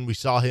freshman. We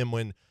saw him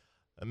when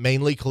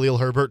mainly Khalil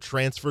Herbert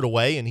transferred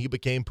away, and he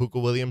became Puka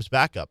Williams'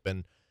 backup.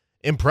 And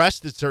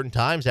impressed at certain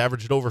times,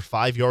 averaged over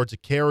 5 yards a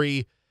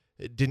carry.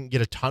 Didn't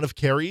get a ton of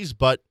carries,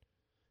 but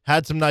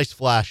had some nice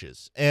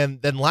flashes.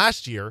 And then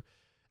last year,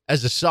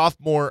 as a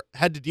sophomore,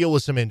 had to deal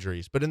with some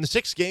injuries. But in the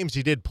 6 games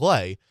he did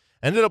play,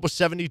 ended up with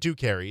 72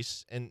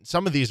 carries, and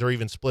some of these are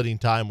even splitting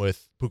time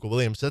with Puka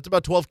Williams. So that's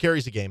about 12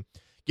 carries a game.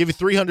 Give you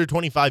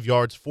 325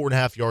 yards,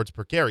 4.5 yards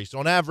per carry. So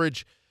on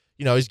average,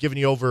 he's giving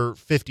you over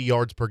 50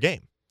 yards per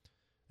game.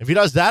 If he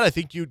does that, I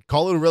think you'd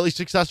call it a really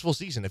successful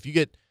season. If you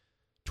get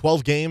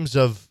 12 games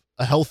of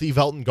a healthy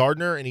Velton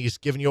Gardner and he's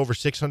giving you over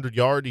 600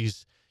 yards,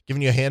 he's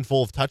giving you a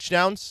handful of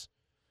touchdowns,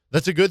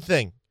 that's a good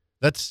thing.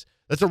 That's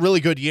a really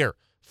good year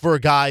for a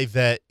guy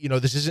that,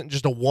 this isn't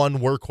just a one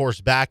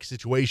workhorse back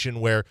situation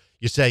where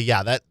you say,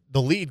 that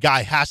the lead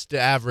guy has to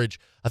average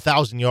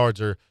 1,000 yards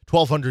or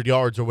 1,200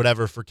 yards or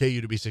whatever for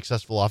KU to be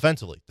successful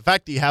offensively. The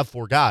fact that you have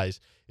 4 guys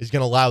is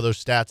going to allow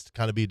those stats to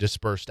kind of be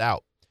dispersed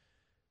out.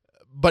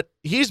 But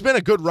he's been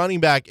a good running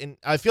back, and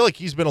I feel like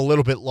he's been a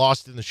little bit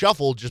lost in the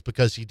shuffle just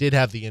because he did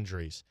have the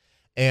injuries.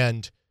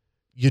 And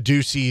you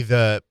do see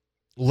the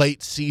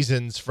late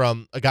seasons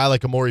from a guy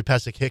like Amori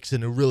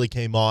Pesek-Hickson who really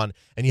came on,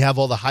 and you have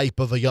all the hype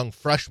of a young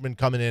freshman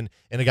coming in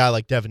and a guy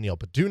like Devin Neal.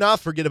 But do not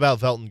forget about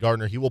Velton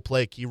Gardner. He will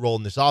play a key role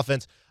in this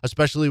offense,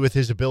 especially with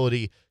his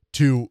ability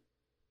to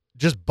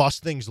just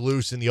bust things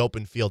loose in the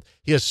open field.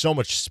 He has so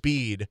much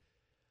speed.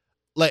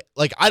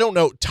 Like I don't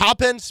know,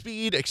 top-end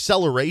speed,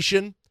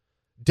 acceleration.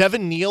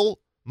 Devin Neal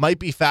might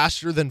be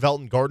faster than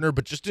Velton Gardner,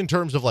 but just in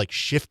terms of like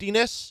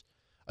shiftiness,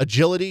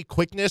 agility,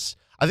 quickness,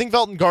 I think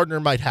Velton Gardner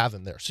might have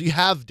him there. So you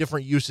have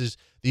different uses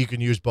that you can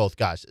use both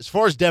guys. As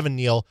far as Devin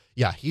Neal,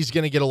 he's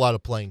going to get a lot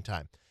of playing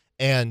time.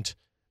 And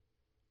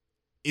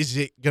is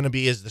it going to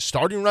be as the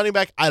starting running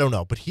back? I don't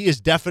know, but he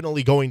is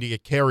definitely going to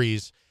get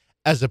carries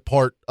as a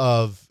part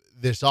of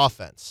this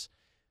offense.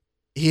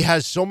 He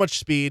has so much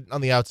speed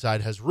on the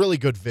outside, has really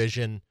good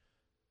vision.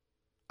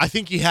 I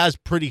think he has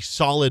pretty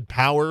solid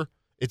power.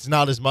 It's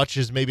not as much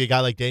as maybe a guy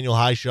like Daniel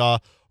Highshaw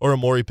or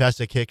Amori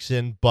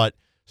Pesek-Hickson, but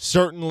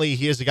certainly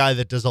he is a guy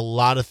that does a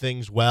lot of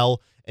things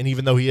well. And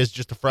even though he is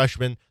just a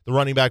freshman, the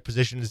running back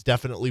position is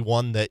definitely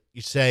one that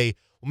you say,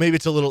 well, maybe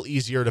it's a little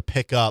easier to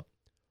pick up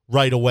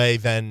right away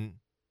than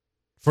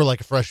for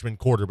like a freshman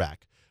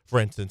quarterback, for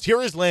instance.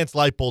 Here is Lance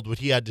Leipold, what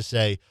he had to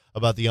say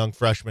about the young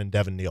freshman,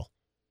 Devin Neal.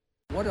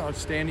 What an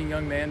outstanding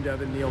young man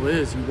Devin Neal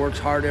is. He works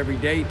hard every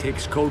day, he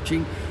takes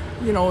coaching.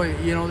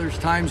 There's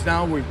times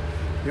now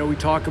where we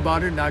talk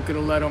about it, not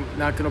going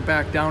to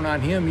back down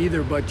on him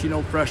either, but,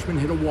 freshmen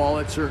hit a wall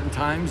at certain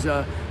times.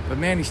 But,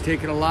 man, he's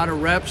taking a lot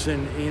of reps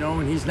and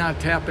he's not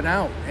tapping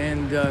out.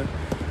 And,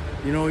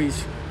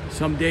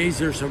 some days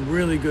there's some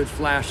really good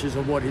flashes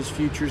of what his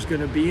future is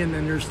going to be. And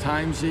then there's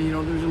times, there's a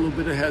little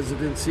bit of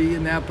hesitancy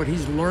in that, but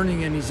he's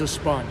learning and he's a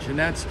sponge. And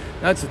that's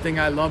the thing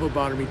I love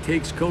about him. He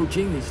takes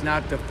coaching. He's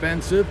not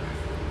defensive.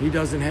 He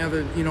doesn't have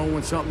it,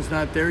 when something's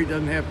not there, he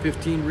doesn't have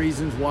 15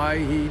 reasons why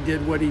he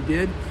did what he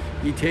did.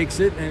 He takes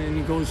it and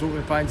he goes over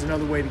and finds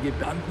another way to get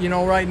done.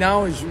 Right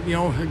now is,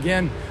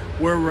 again,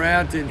 where we're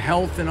at in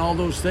health and all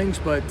those things.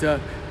 But,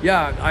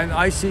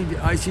 I see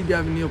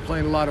Devin Neal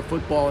playing a lot of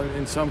football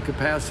in some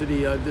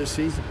capacity this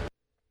season.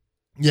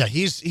 Yeah,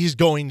 he's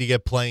going to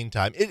get playing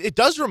time. It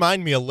does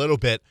remind me a little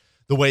bit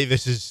the way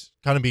this is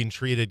kind of being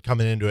treated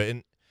coming into it.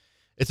 And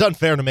it's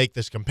unfair to make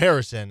this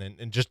comparison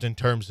and just in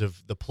terms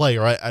of the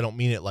player. I don't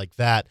mean it like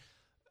that.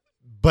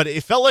 But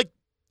it felt like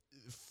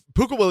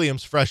Puka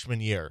Williams' freshman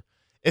year,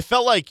 it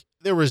felt like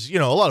there was, a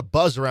lot of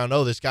buzz around,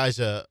 this guy's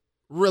a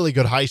really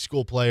good high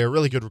school player,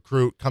 really good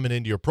recruit coming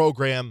into your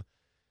program.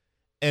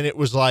 and it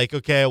was like,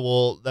 okay,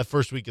 well, that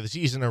first week of the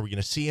season, are we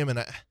going to see him? And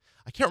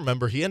I can't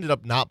remember. He ended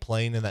up not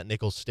playing in that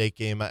Nicholls State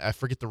game. I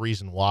forget the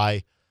reason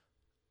why.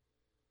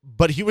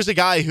 But he was a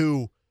guy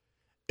who,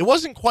 it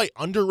wasn't quite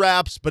under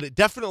wraps, but it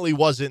definitely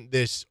wasn't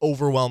this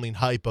overwhelming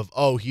hype of,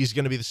 oh, he's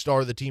going to be the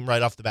star of the team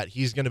right off the bat.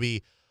 He's going to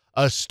be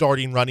a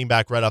starting running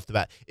back right off the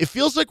bat. It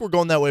feels like we're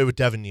going that way with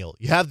Devin Neal.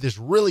 You have this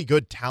really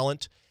good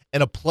talent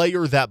and a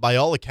player that, by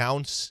all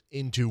accounts,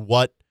 into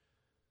what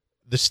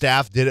the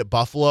staff did at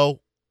Buffalo,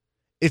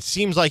 it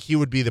seems like he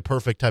would be the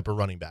perfect type of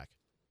running back.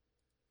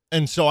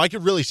 And so I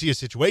could really see a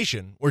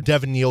situation where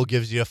Devin Neal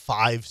gives you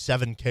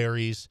 5-7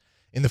 carries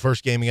in the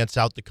first game against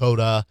South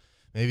Dakota,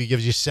 maybe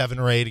gives you 7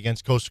 or 8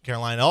 against Coastal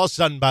Carolina. All of a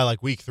sudden, by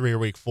like week 3 or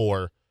week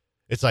 4,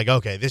 it's like,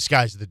 okay, this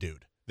guy's the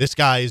dude. This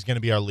guy is going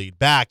to be our lead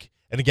back.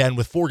 And again,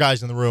 with 4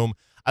 guys in the room,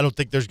 I don't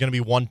think there's going to be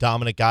one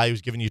dominant guy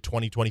who's giving you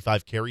 20,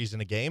 25 carries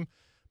in a game.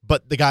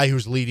 But the guy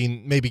who's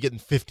leading, maybe getting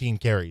 15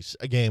 carries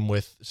a game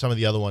with some of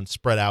the other ones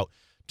spread out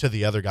to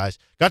the other guys.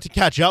 Got to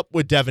catch up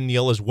with Devin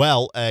Neal as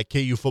well at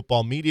KU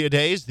Football Media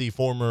Days, the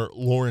former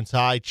Lawrence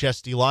High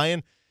Chesty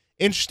Lion.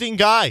 Interesting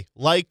guy.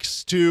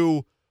 Likes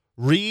to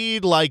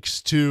read,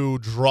 likes to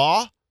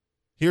draw.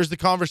 Here's the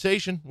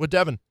conversation with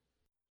Devin.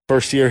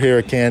 First year here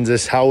at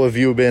Kansas, how have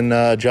you been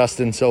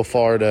adjusting so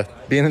far to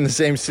being in the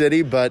same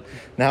city, but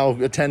now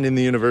attending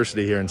the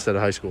university here instead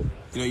of high school?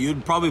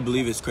 You'd probably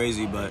believe it's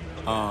crazy, but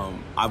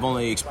I've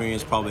only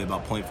experienced probably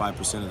about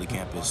 0.5% of the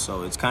campus,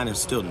 so it's kind of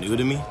still new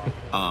to me.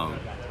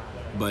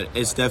 But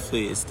it's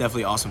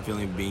definitely awesome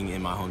feeling being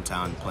in my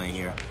hometown and playing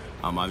here.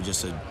 I've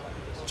just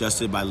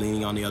adjusted by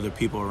leaning on the other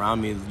people around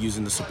me,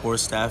 using the support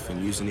staff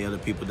and using the other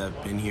people that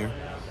have been here.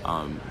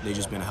 They've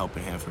just been a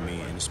helping hand for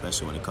me, and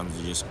especially when it comes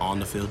to just on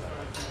the field,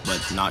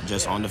 but not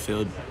just on the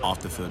field,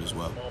 off the field as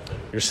well.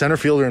 You're a center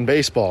fielder in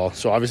baseball,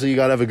 so obviously you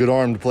got to have a good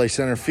arm to play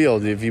center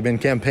field. Have you been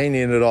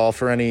campaigning at all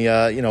for any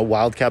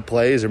wildcat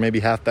plays or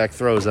maybe halfback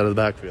throws out of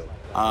the backfield?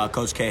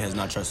 Coach K has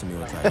not trusted me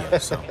with that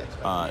yet, so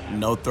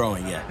no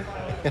throwing yet.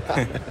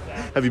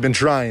 Have you been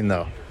trying,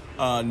 though?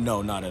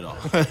 No, not at all.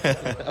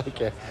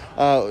 Okay.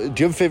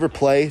 Do you have a favorite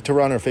play to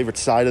run or a favorite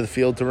side of the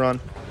field to run?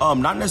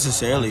 Not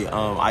necessarily.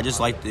 I just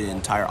like the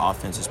entire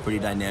offense. It's pretty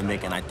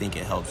dynamic, and I think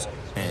it helps.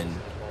 And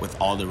with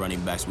all the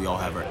running backs, we all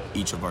have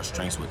each of our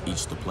strengths with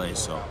each the play.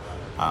 So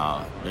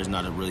there's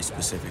not a really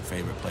specific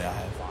favorite play I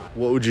have.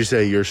 What would you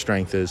say your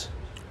strength is?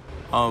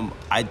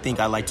 I think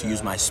I like to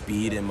use my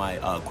speed and my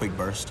quick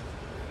burst.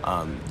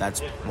 That's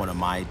one of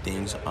my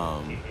things.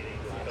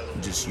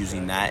 Just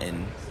using that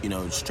and,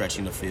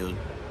 stretching the field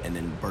and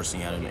then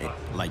bursting out of it,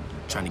 like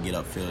trying to get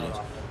upfield is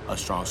a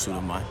strong suit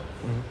of mine.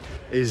 Mm-hmm.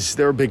 Is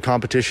there a big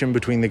competition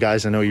between the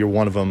guys? I know you're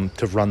one of them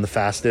to run the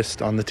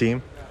fastest on the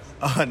team.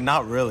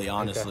 Not really,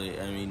 honestly.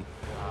 Okay. I mean,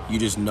 you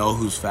just know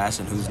who's fast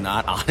and who's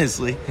not,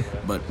 honestly.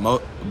 But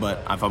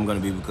if I'm going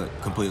to be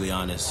completely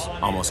honest,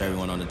 almost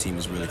everyone on the team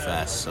is really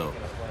fast. So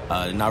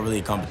not really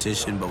a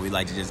competition, but we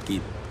like to just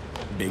get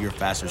bigger,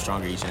 faster,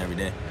 stronger each and every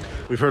day.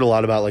 We've heard a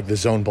lot about the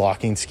zone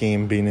blocking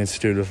scheme being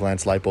instituted with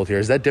Lance Leipold here.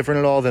 Is that different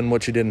at all than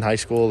what you did in high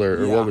school,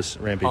 or what was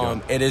Rampy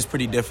doing? It is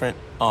pretty different.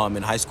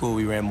 In high school,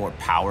 we ran more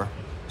power.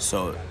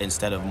 So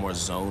instead of more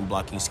zone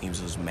blocking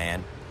schemes, it was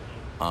man.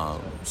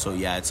 It's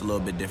a little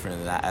bit different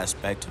in that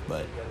aspect.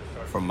 But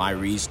from my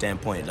read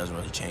standpoint, it doesn't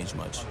really change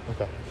much.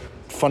 Okay.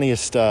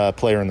 Funniest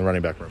player in the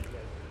running back room?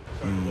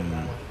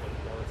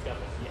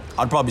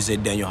 I'd probably say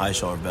Daniel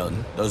Highshaw or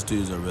Belton. Those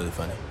dudes are really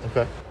funny.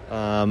 Okay.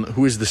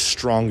 Who is the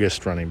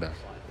strongest running back?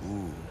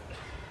 Ooh.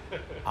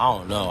 I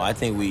don't know. I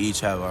think we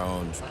each have our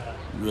own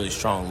really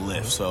strong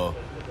lift, so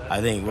I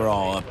think we're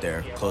all up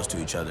there close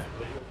to each other.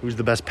 Who's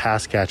the best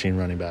pass-catching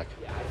running back?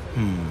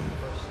 I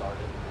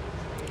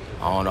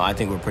don't know. I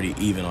think we're pretty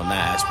even on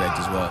that aspect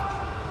as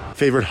well.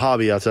 Favorite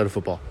hobby outside of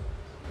football?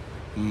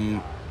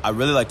 I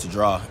really like to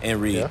draw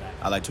and read. Yeah?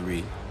 I like to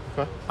read.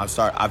 Okay.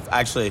 I've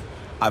actually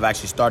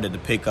started to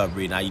pick up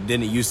reading. I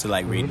didn't used to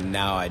like reading.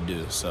 Now I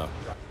do, so.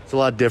 It's a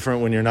lot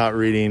different when you're not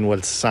reading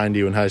what's assigned to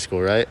you in high school,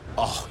 right?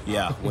 Oh,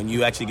 yeah. When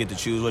you actually get to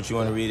choose what you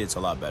want to read, it's a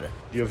lot better.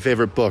 Do you have a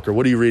favorite book, or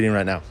what are you reading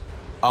right now?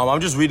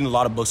 I'm just reading a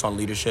lot of books on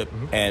leadership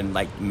and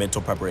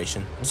mental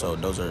preparation. So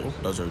those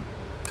are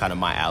kind of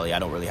my alley. I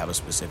don't really have a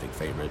specific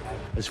favorite.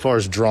 As far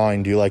as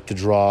drawing, do you like to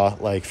draw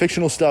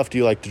fictional stuff? Do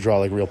you like to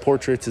draw real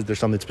portraits? Is there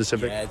something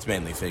specific? Yeah, it's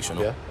mainly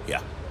fictional.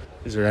 Yeah.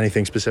 Is there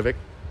anything specific?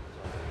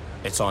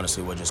 It's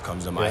honestly what just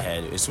comes to my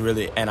head.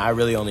 I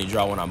really only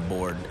draw when I'm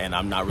bored, and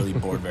I'm not really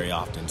bored very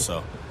often,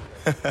 so.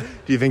 Do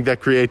you think that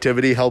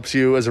creativity helps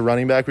you as a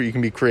running back, where you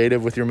can be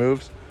creative with your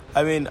moves?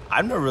 I mean,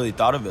 I've never really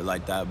thought of it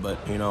like that,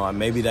 but,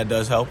 maybe that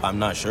does help. I'm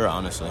not sure,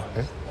 honestly.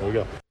 Okay, there we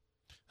go.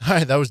 All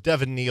right, that was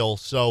Devin Neal.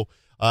 So,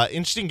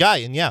 interesting guy,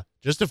 and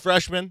just a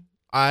freshman.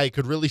 I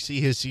could really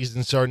see his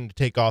season starting to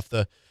take off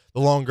the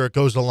longer it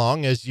goes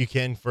along, as you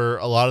can for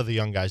a lot of the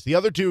young guys. The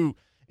other two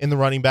in the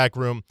running back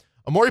room,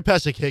 Amori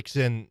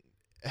Pesek-Hickson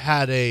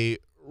had a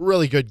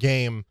really good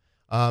game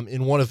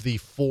in one of the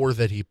 4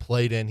 that he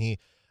played in. He,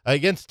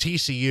 against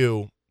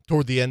TCU,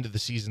 toward the end of the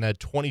season, had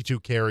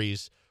 22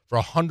 carries for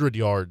 100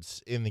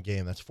 yards in the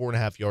game. That's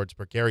 4.5 yards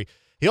per carry.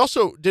 He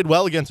also did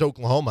well against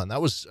Oklahoma, and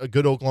that was a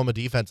good Oklahoma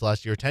defense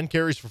last year. 10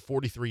 carries for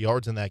 43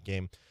 yards in that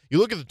game. You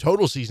look at the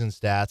total season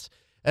stats,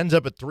 ends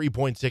up at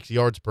 3.6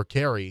 yards per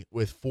carry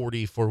with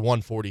 40 for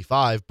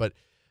 145, but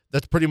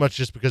that's pretty much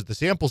just because the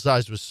sample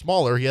size was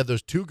smaller. He had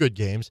those 2 good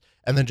games,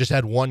 and then just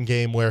had one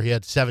game where he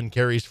had 7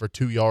 carries for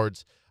 2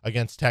 yards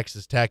against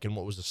Texas Tech in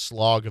what was a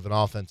slog of an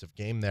offensive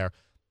game there.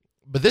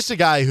 But this is a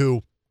guy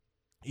who,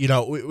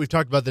 we've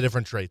talked about the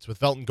different traits. With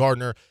Velton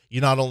Gardner, you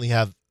not only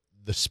have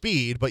the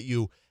speed, but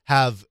you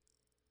have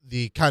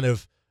the kind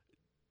of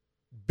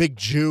big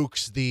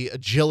jukes, the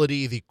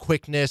agility, the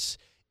quickness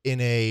in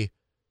a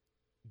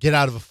get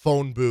out of a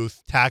phone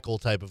booth tackle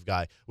type of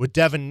guy. With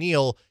Devin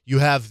Neal, you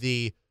have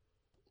the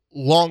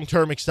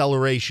long-term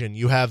acceleration.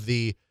 You have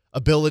the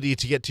ability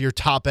to get to your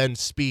top-end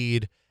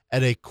speed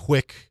at a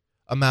quick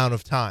amount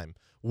of time.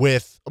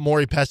 With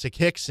Amori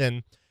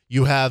Pesek-Hickson,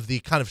 you have the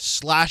kind of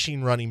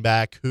slashing running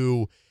back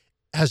who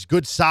has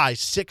good size,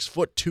 6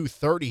 foot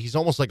 230. He's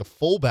almost like a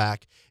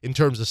fullback in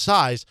terms of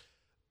size,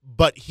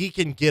 but he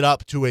can get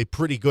up to a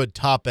pretty good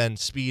top-end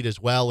speed as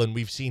well, and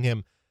we've seen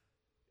him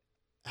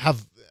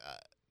have,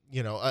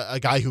 a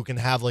guy who can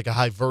have like a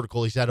high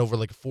vertical. He's had over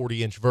like a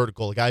 40-inch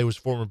vertical, a guy who was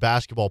a former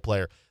basketball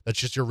player. That's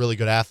just a really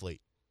good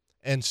athlete.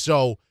 And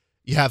so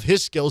you have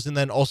his skills, and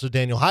then also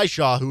Daniel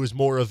Hishaw, who is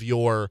more of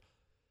your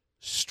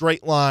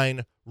straight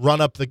line,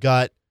 run up the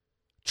gut,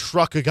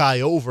 truck a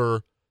guy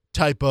over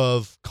type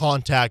of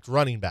contact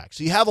running back.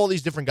 So you have all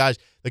these different guys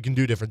that can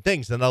do different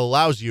things, and that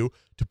allows you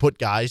to put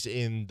guys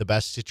in the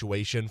best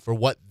situation for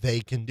what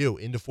they can do,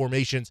 into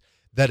formations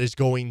that is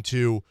going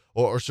to,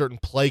 or certain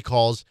play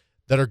calls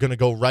that are going to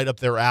go right up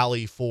their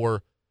alley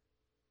for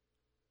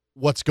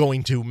what's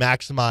going to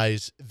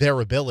maximize their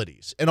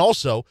abilities. And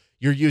also,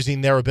 you're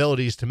using their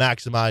abilities to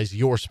maximize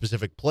your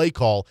specific play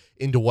call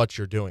into what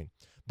you're doing.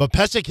 But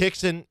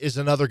Pesek-Hickson is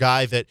another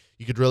guy that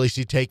you could really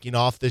see taking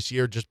off this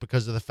year just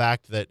because of the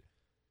fact that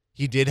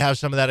he did have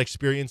some of that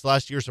experience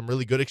last year, some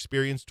really good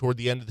experience toward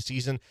the end of the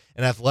season,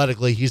 and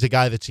athletically, he's a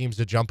guy that seems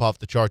to jump off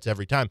the charts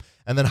every time.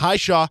 And then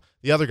Hishaw,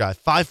 the other guy,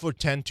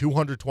 5'10",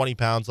 220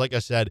 pounds. Like I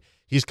said,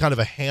 he's kind of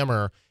a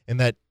hammer in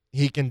that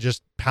he can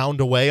just pound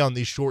away on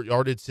these short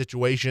yardage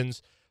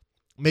situations.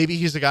 Maybe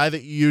he's the guy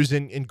that you use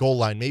in goal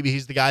line. Maybe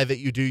he's the guy that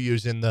you do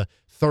use in the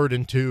 3rd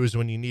and 2s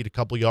when you need a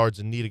couple yards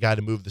and need a guy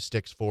to move the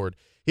sticks forward.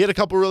 He had a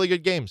couple really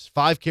good games.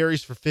 5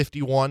 carries for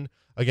 51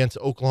 against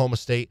Oklahoma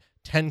State,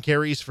 10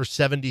 carries for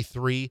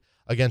 73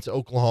 against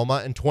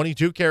Oklahoma, and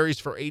 22 carries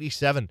for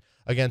 87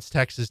 against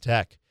Texas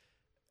Tech.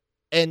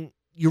 And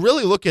you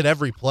really look at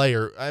every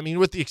player, I mean,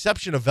 with the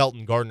exception of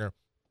Velton Gardner.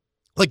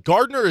 Like,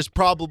 Gardner is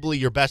probably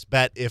your best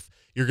bet if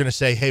you're going to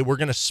say, hey, we're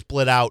going to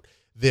split out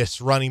this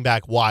running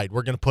back wide.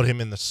 We're going to put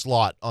him in the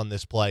slot on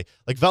this play.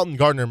 Like, Velton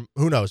Gardner,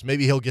 who knows?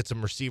 Maybe he'll get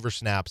some receiver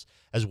snaps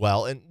as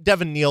well. And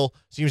Devin Neal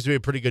seems to be a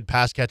pretty good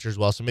pass catcher as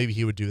well, so maybe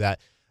he would do that.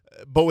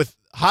 But with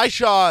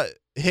Hishaw,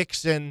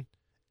 Hickson,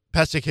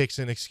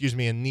 Pesek-Hickson,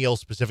 and Neal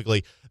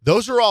specifically,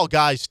 those are all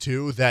guys,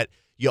 too, that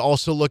you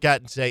also look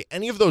at and say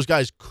any of those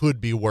guys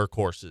could be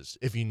workhorses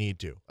if you need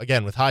to.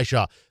 Again, with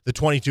Hishaw, the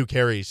 22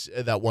 carries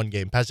that one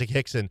game.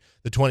 Pesek-Hickson,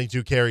 the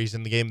 22 carries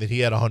in the game that he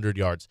had 100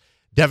 yards.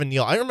 Devin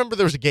Neal, I remember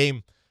there was a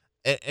game,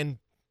 and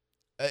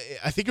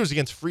I think it was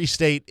against Free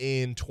State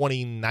in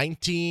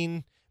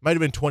 2019, might have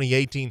been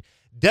 2018.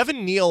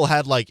 Devin Neal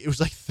had it was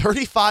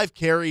 35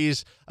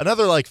 carries,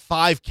 another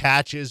 5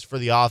 catches for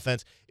the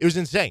offense. It was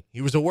insane.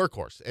 He was a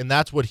workhorse, and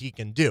that's what he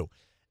can do.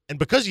 And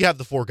because you have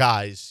the 4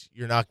 guys,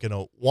 you're not going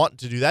to want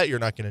to do that. You're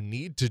not going to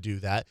need to do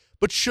that.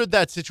 But should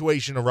that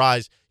situation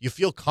arise, you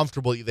feel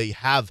comfortable that you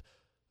have,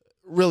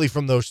 really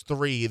from those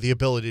 3, the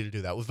ability to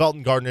do that. With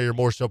Velton Gardner, you're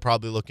more so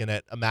probably looking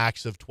at a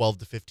max of 12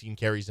 to 15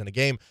 carries in a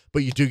game,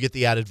 but you do get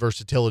the added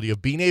versatility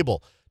of being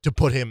able to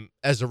put him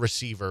as a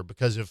receiver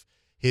because of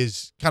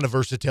his kind of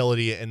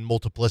versatility and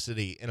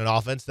multiplicity in an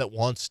offense that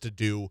wants to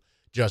do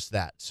just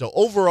that. So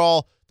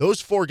overall,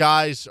 those 4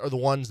 guys are the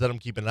ones that I'm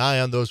keeping an eye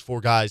on. Those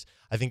 4 guys,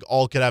 I think,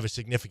 all could have a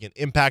significant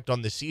impact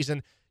on this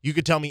season. You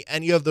could tell me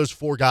any of those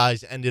 4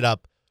 guys ended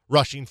up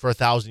rushing for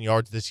 1,000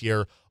 yards this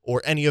year,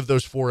 or any of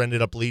those 4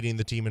 ended up leading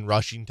the team in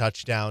rushing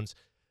touchdowns.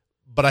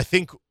 But I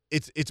think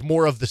it's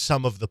more of the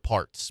sum of the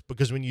parts,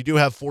 because when you do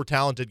have 4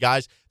 talented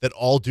guys that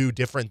all do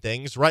different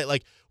things, right?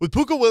 Like with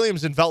Pooka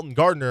Williams and Velton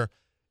Gardner,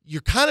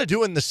 you're kind of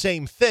doing the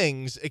same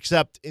things,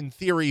 except in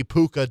theory,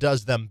 Pooka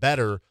does them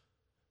better.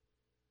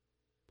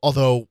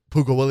 Although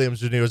Pooka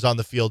Williams, when he was on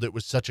the field, it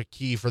was such a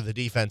key for the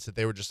defense that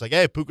they were just like,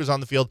 hey, Pooka's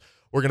on the field.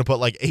 We're going to put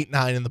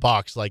 8-9 in the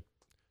box,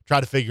 try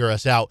to figure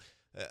us out.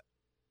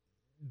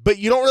 But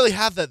you don't really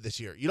have that this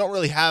year. You don't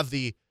really have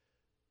the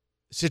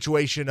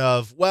situation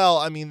of, well,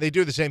 I mean, they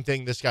do the same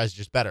thing. This guy's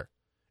just better.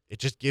 It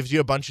just gives you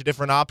a bunch of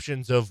different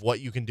options of what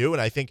you can do.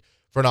 And I think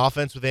for an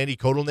offense with Andy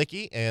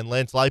Kotelnicki and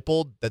Lance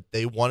Leipold, that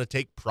they want to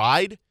take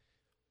pride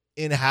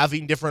in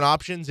having different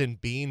options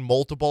and being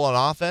multiple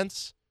on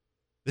offense.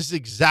 This is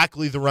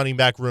exactly the running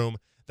back room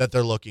that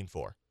they're looking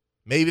for.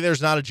 Maybe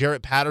there's not a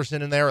Jarrett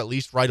Patterson in there, at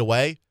least right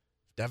away.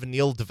 Devin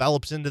Neal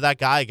develops into that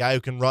guy, a guy who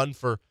can run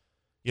for,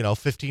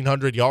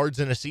 1,500 yards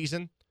in a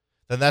season.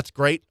 then that's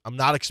great. I'm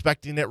not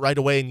expecting it right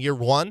away in year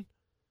one,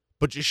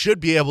 but you should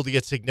be able to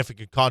get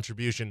significant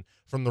contribution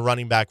from the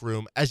running back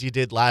room as you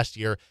did last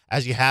year,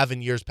 as you have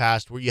in years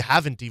past, where you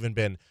haven't even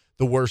been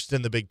the worst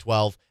in the Big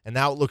 12. And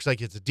now it looks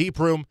like it's a deep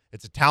room.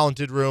 It's a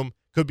talented room.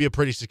 Could be a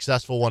pretty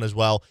successful one as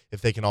well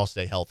if they can all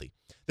stay healthy.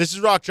 This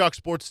is Rock Chalk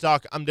Sports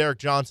Talk. I'm Derek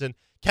Johnson.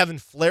 Kevin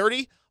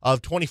Flaherty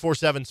of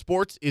 24/7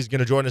 Sports is going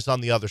to join us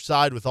on the other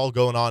side with all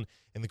going on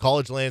in the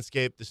college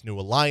landscape, this new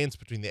alliance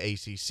between the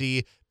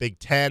ACC, Big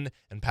Ten,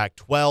 and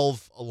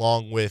Pac-12,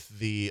 along with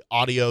the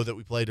audio that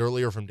we played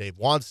earlier from Dave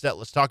Wanstedt.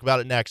 Let's talk about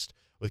it next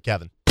with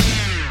Kevin.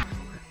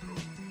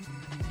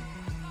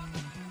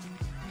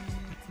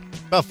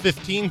 About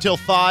 15 till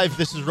 5.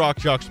 This is Rock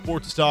Chalk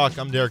Sports Talk.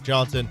 I'm Derek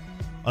Johnson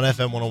on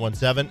FM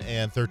 1017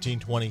 and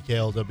 1320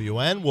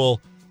 KLWN.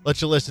 We'll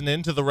let you listen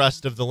in to the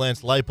rest of the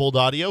Lance Leipold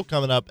audio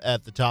coming up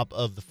at the top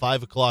of the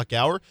 5 o'clock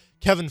hour.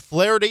 Kevin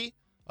Flaherty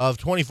of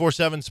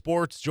 24/7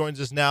 Sports joins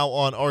us now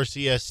on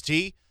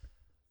RCST.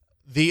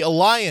 The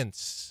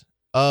alliance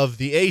of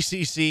the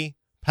ACC,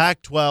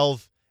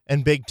 Pac-12,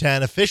 and Big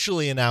Ten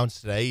officially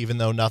announced today, even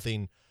though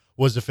nothing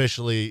was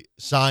officially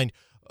signed.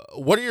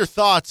 What are your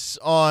thoughts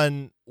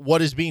on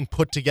what is being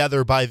put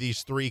together by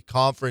these three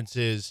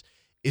conferences?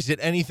 Is it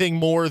anything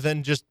more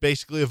than just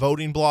basically a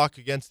voting block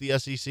against the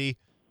SEC?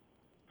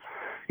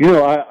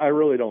 I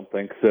really don't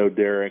think so,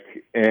 Derek.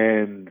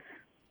 And,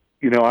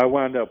 I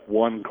wound up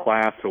one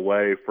class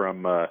away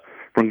from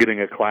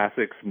getting a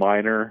classics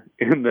minor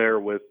in there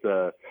with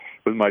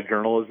my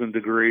journalism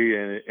degree.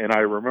 And I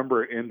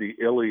remember in the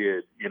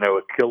Iliad,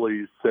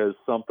 Achilles says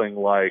something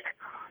like,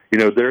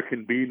 there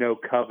can be no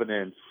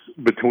covenants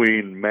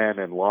between men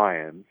and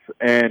lions.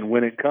 And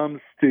when it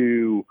comes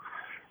to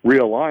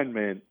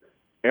realignment,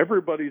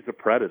 everybody's a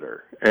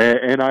predator.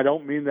 And I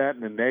don't mean that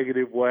in a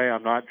negative way.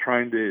 I'm not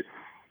trying to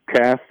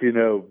cast,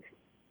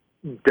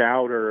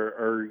 doubt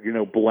or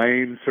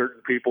blame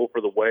certain people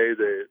for the way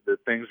that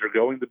things are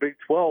going. The Big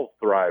 12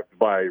 thrived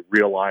by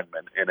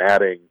realignment and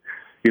adding,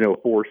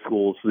 4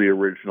 schools to the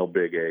original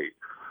Big 8.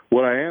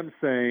 What I am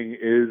saying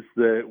is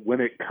that when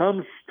it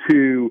comes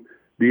to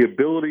the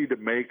ability to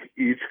make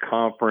each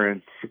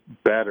conference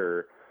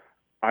better,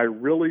 I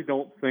really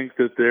don't think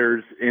that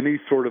there's any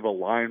sort of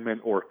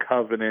alignment or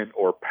covenant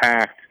or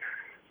pact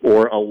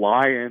or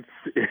alliance,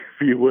 if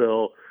you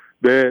will,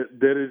 that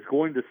is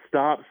going to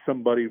stop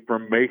somebody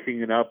from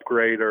making an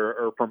upgrade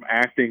or from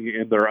acting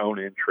in their own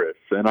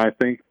interests. And I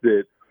think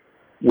that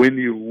when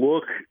you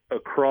look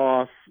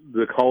across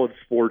the college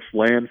sports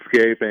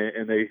landscape,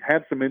 and they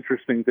had some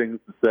interesting things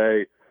to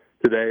say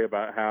today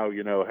about how,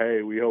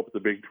 hey, we hope the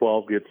Big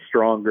 12 gets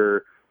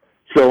stronger,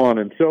 so on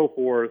and so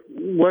forth.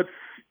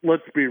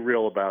 Let's be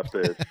real about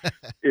this.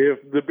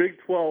 If the Big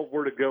 12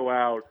 were to go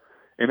out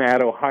and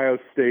add Ohio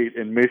State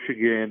and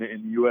Michigan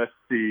and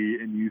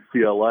USC and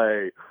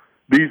UCLA,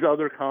 these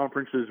other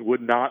conferences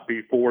would not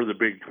be for the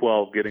Big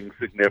 12 getting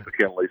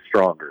significantly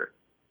stronger.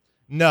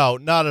 No,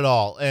 not at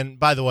all. And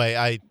by the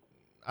way,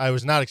 I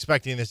was not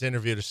expecting this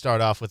interview to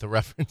start off with a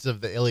reference of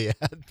the Iliad,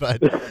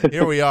 but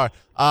here we are.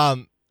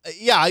 I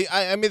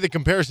made the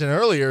comparison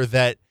earlier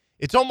that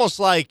it's almost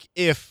like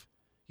if,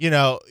 you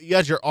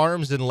had your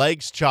arms and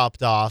legs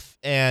chopped off,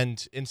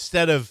 and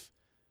instead of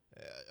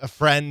a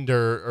friend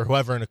or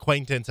whoever, an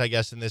acquaintance, I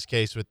guess in this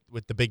case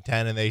with the Big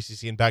Ten and the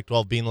ACC and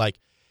Pac-12 being like,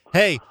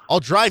 hey, I'll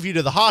drive you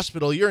to the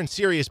hospital. You're in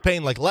serious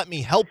pain. Like, let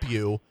me help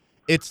you.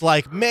 It's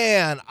like,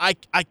 man, I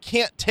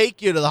can't take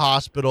you to the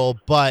hospital,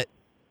 but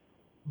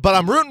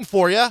I'm rooting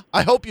for you.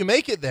 I hope you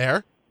make it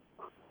there.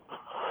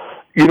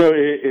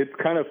 It's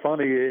kind of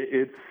funny.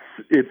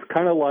 It's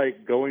kind of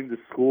like going to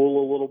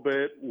school a little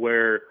bit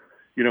where,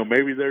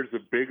 maybe there's a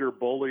bigger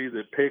bully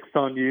that picks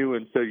on you,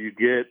 and so you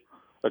get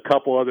a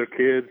couple other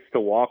kids to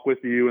walk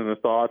with you in the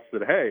thoughts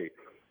that, hey,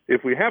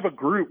 if we have a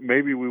group,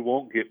 maybe we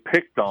won't get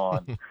picked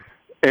on.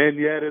 And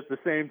yet at the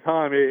same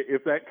time,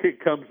 if that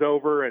kid comes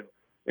over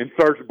and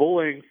starts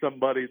bullying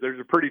somebody, there's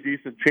a pretty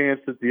decent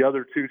chance that the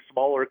other two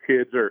smaller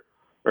kids are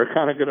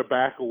kind of going to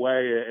back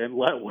away and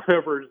let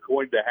whatever is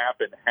going to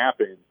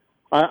happen.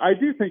 I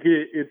do think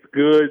it's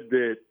good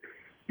that,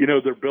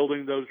 they're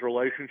building those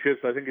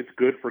relationships. I think it's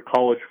good for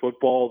college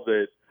football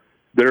that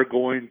they're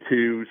going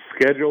to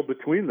schedule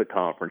between the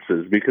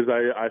conferences, because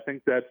I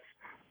think that's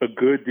a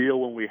good deal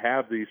when we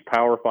have these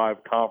Power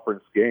 5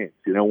 conference games.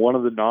 One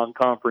of the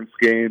non-conference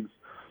games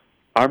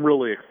I'm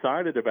really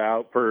excited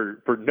about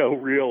for no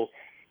real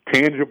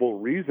tangible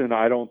reason,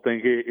 I don't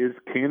think, is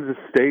Kansas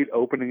State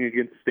opening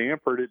against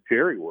Stanford at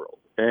Jerry World.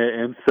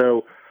 And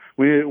so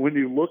when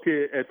you look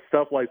at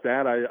stuff like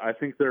that, I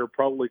think there are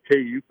probably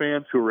KU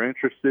fans who are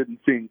interested in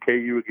seeing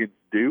KU against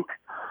Duke.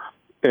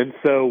 And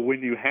so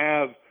when you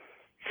have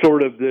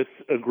sort of this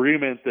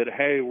agreement that,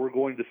 hey, we're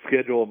going to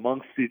schedule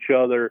amongst each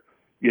other,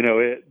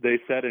 they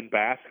said in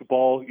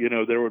basketball,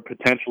 there would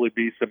potentially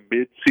be some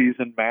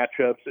mid-season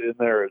matchups in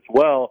there as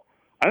well.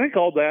 I think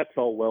all that's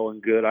all well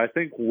and good. I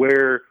think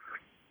where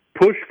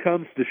push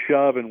comes to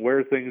shove and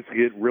where things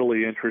get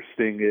really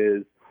interesting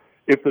is,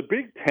 if the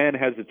Big Ten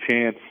has a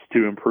chance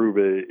to improve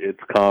its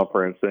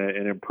conference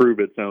and improve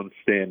its own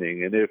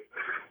standing, and if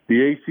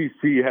the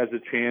ACC has a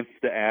chance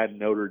to add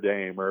Notre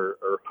Dame or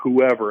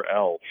whoever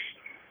else,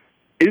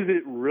 is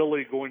it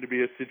really going to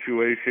be a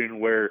situation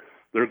where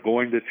they're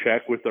going to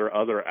check with their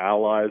other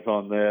allies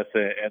on this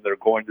and they're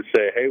going to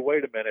say, hey,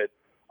 wait a minute,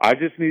 I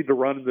just need to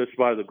run this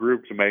by the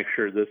group to make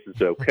sure this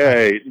is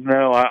okay?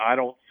 No, I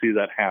don't see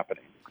that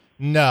happening.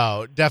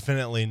 No,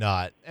 definitely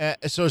not.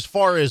 So as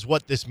far as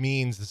what this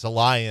means, this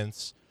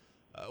alliance,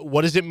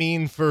 what does it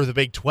mean for the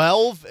Big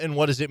 12 and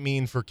what does it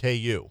mean for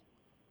KU?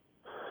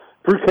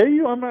 For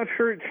KU, I'm not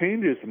sure it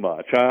changes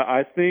much.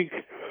 I think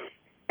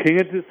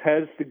Kansas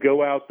has to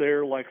go out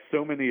there like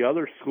so many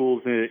other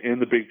schools in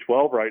the Big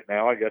 12 right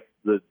now. I guess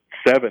the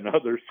 7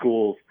 other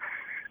schools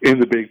in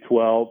the Big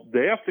 12.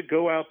 They have to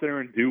go out there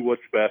and do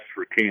what's best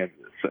for Kansas.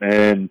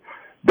 And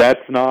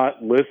that's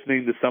not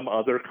listening to some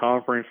other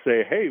conference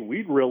say, hey,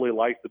 we'd really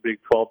like the Big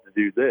 12 to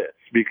do this,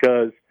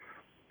 because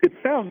it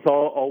sounds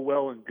all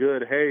well and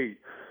good. Hey,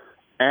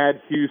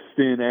 add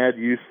Houston, add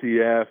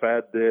UCF,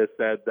 add this,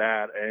 add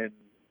that,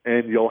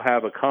 and you'll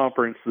have a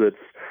conference that's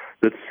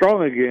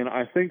strong again.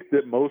 I think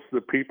that most of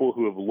the people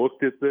who have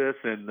looked at this,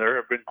 and there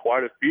have been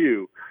quite a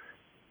few,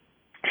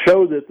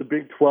 show that the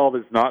Big 12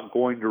 is not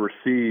going to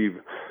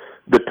receive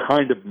the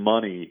kind of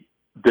money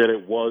that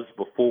it was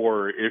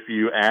before if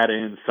you add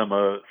in some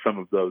of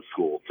those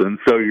schools. And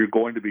so you're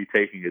going to be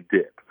taking a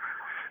dip.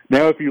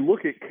 Now, if you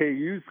look at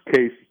KU's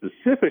case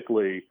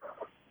specifically,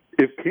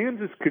 if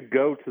Kansas could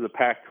go to the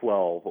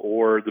Pac-12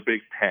 or the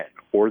Big Ten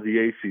or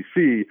the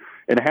ACC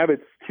and have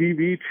its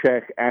TV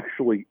check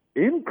actually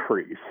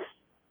increase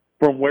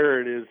from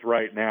where it is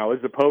right now, as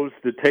opposed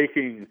to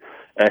taking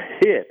a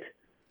hit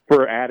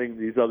for adding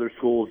these other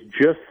schools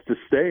just to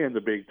stay in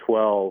the Big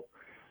 12,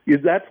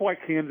 that's why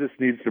Kansas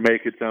needs to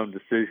make its own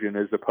decision,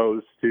 as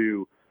opposed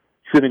to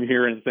sitting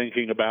here and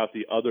thinking about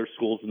the other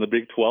schools in the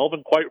Big 12.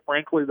 And quite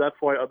frankly, that's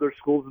why other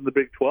schools in the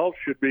Big 12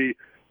 should be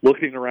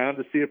looking around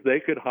to see if they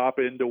could hop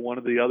into one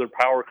of the other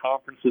power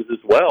conferences as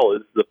well,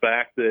 is the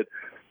fact that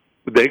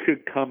they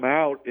could come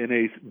out in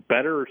a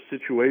better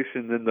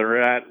situation than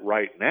they're at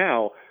right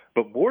now.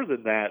 But more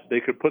than that, they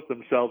could put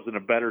themselves in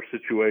a better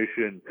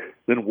situation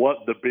than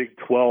what the Big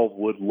 12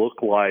 would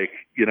look like,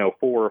 4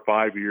 or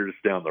 5 years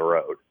down the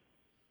road.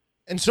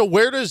 And so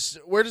where does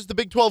the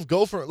Big 12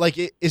 go from? Like,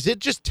 is it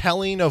just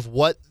telling of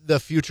what the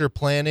future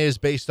plan is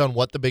based on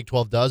what the Big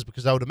 12 does?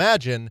 Because I would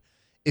imagine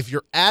if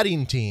you're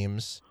adding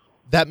teams,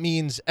 that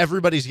means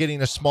everybody's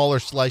getting a smaller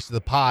slice of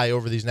the pie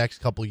over these next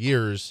couple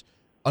years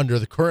under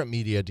the current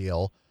media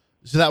deal.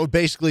 So that would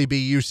basically be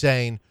you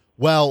saying,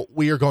 well,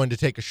 we are going to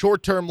take a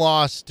short-term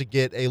loss to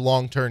get a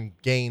long-term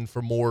gain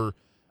for more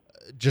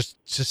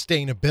just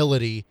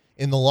sustainability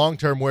in the long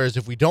term, whereas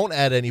if we don't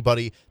add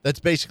anybody, that's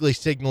basically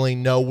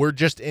signaling, no, we're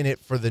just in it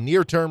for the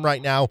near term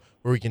right now,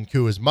 where we can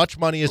coup as much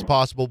money as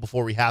possible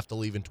before we have to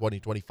leave in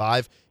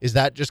 2025. Is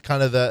that just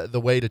kind of the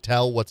way to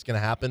tell what's going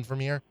to happen from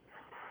here?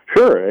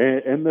 Sure,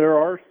 and there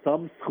are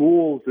some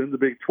schools in the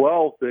Big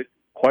 12 that,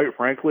 quite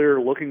frankly,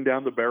 are looking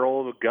down the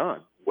barrel of a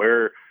gun,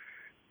 where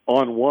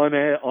on one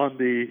end, on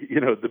the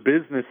the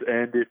business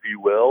end, if you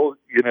will,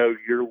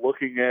 you're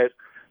looking at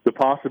the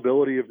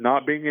possibility of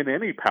not being in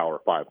any Power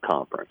 5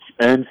 conference.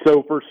 And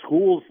so for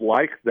schools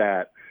like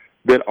that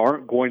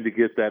aren't going to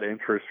get that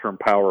interest from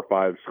Power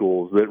 5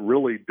 schools, that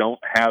really don't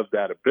have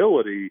that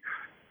ability,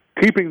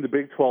 keeping the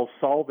Big 12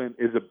 solvent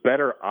is a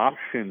better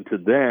option to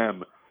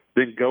them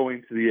than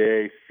going to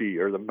the AAC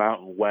or the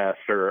Mountain West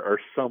or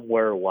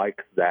somewhere like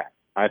that.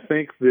 I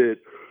think that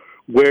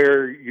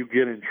where you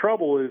get in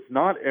trouble is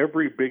not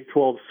every Big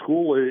 12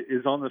 school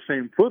is on the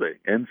same footing.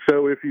 And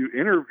so if you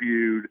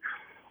interviewed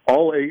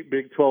all 8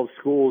 Big 12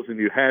 schools and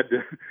you had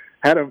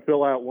them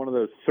fill out one of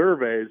those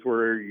surveys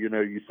where,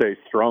 you say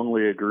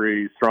strongly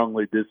agree,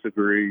 strongly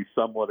disagree,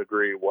 somewhat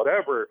agree,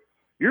 whatever,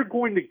 you're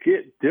going to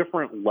get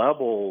different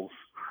levels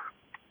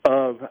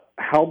of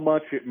how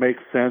much it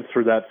makes sense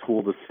for that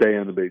school to stay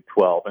in the Big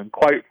 12. And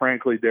quite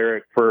frankly,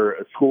 Derek, for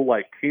a school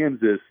like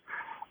Kansas,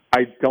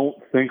 I don't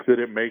think that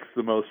it makes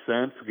the most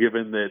sense,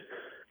 given that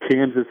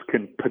Kansas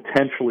can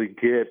potentially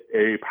get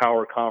a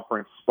power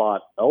conference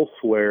spot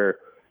elsewhere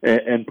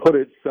and put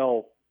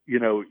itself,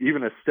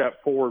 even a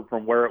step forward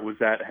from where it was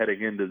at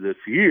heading into this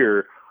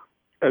year,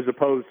 as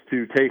opposed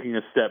to taking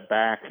a step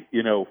back,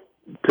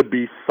 to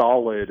be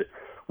solid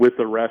with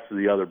the rest of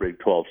the other Big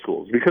 12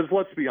 schools. Because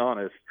let's be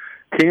honest,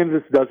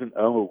 Kansas doesn't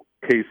owe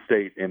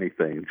K-State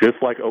anything, just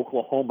like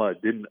Oklahoma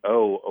didn't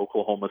owe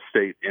Oklahoma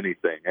State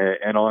anything,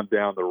 and on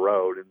down the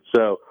road. And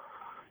so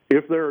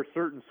if there are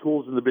certain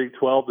schools in the Big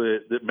 12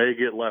 that may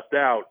get left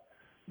out,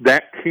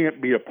 that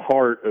can't be a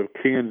part of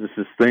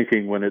Kansas's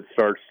thinking when it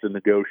starts to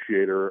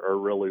negotiate or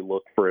really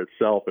look for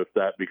itself, if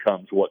that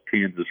becomes what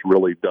Kansas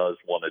really does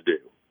want to do.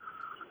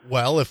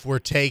 Well, if we're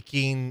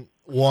taking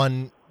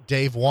one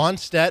Dave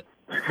Wannstedt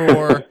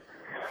for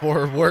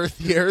worth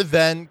here,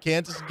 then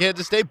Kansas and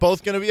Kansas State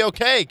both going to be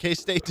okay.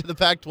 K-State to the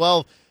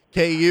Pac-12,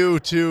 KU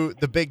to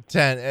the Big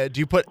Ten. Do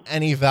you put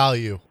any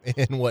value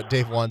in what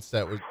Dave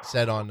Wannstedt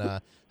said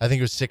on I think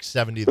it was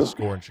 670 the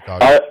score in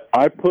Chicago.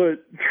 I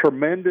put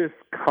tremendous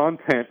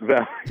content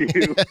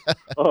value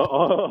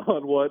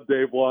on what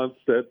Dave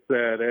Wannstedt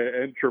said,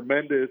 and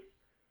tremendous,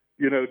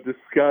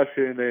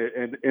 discussion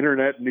and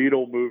internet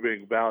needle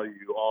moving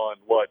value on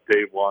what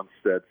Dave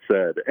Wannstedt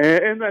said.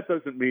 And that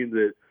doesn't mean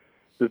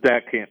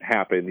that can't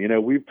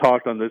happen. We've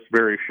talked on this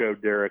very show,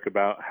 Derek,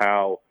 about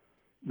how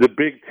the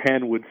Big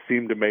Ten would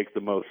seem to make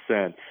the most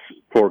sense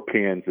for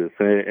Kansas,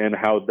 and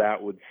how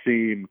that would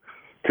seem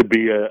to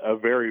be a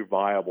very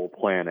viable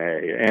plan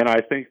A. And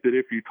I think that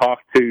if you talk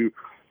to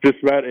just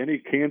about any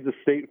Kansas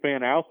State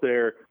fan out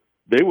there,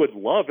 they would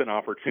love an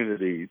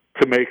opportunity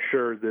to make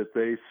sure that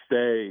they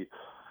stay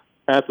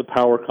at the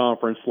power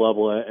conference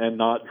level and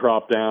not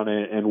drop down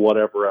and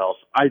whatever else.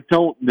 I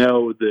don't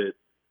know that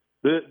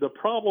the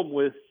problem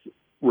with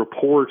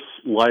reports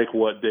like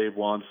what Dave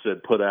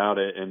Wannstedt put out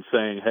and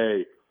saying,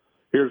 hey,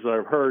 here's what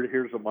I've heard,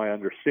 here's what my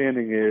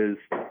understanding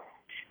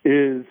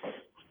is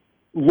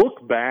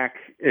look back,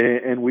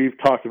 and we've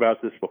talked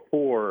about this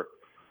before,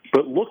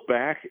 but look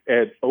back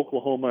at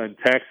Oklahoma and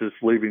Texas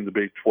leaving the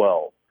Big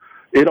 12.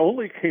 It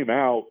only came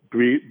out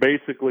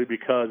basically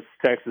because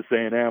Texas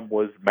A&M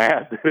was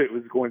mad that it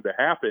was going to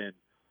happen,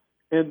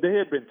 and they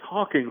had been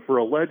talking for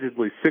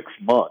allegedly 6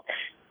 months,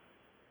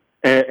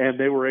 and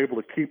they were able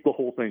to keep the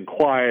whole thing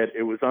quiet.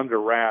 It was under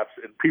wraps,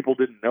 and people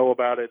didn't know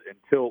about it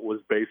until it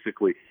was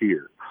basically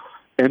here.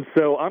 And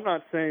so I'm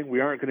not saying we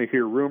aren't going to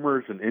hear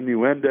rumors and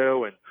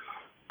innuendo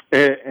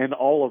and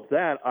all of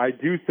that. I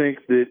do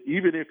think that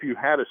even if you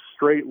had a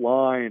straight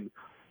line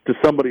to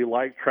somebody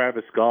like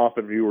Travis Goff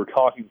and you were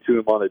talking to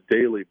him on a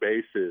daily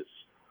basis,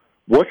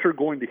 what you're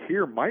going to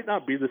hear might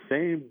not be the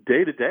same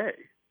day to day.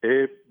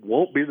 It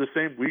won't be the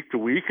same week to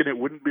week, and it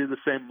wouldn't be the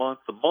same month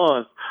to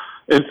month.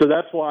 And so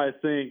that's why I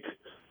think,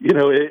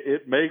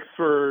 it makes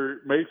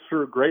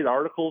for great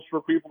articles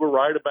for people to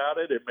write about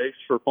it. It makes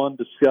for fun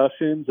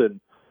discussions and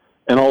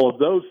all of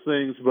those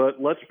things. But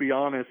let's be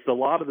honest, a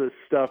lot of this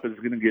stuff is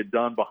going to get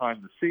done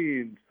behind the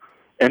scenes,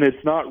 and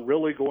it's not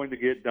really going to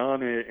get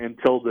done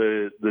until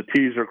the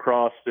T's are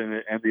crossed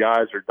and the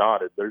I's are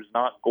dotted. There's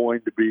not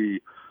going to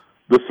be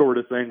the sort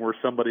of thing where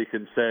somebody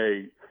can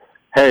say,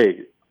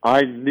 hey,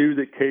 I knew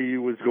that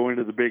KU was going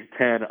to the Big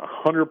Ten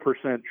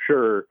 100%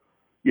 sure,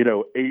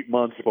 8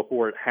 months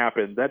before it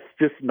happened. That's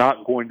just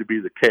not going to be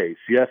the case.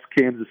 Yes,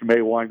 Kansas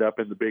may wind up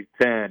in the Big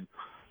Ten,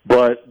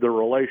 but the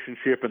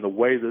relationship and the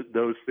way that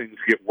those things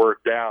get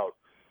worked out,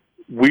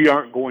 we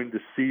aren't going to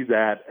see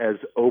that as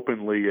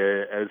openly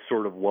as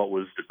sort of what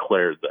was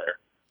declared there.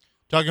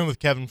 Talking with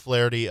Kevin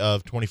Flaherty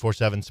of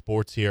 24/7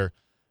 Sports here.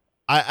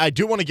 I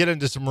do want to get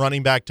into some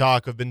running back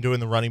talk. I've been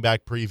doing the running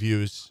back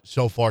previews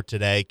so far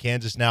today.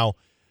 Kansas now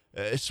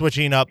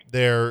switching up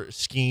their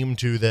scheme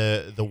to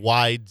the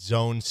wide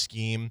zone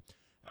scheme.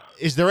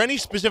 Is there any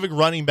specific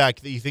running back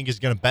that you think is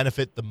going to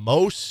benefit the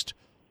most,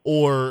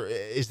 or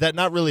is that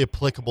not really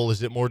applicable?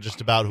 Is it more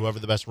just about whoever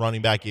the best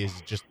running back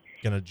is just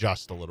going to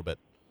adjust a little bit?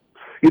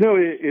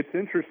 It's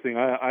interesting.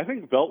 I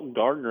think Belton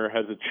Gardner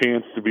has a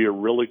chance to be a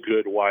really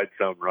good wide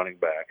zone running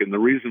back. And the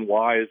reason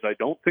why is I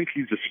don't think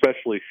he's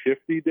especially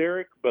shifty,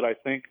 Derek, but I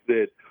think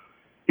that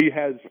he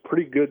has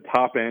pretty good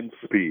top-end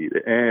speed.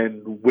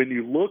 And when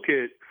you look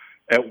at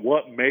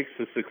what makes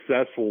a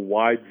successful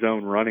wide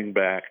zone running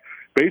back,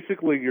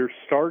 basically you're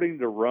starting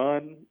to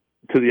run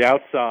to the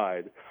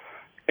outside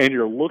and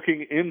you're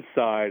looking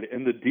inside,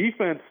 and the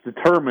defense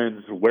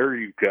determines where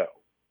you go.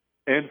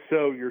 And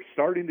so you're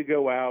starting to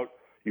go out,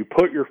 you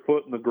put your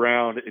foot in the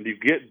ground, and you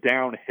get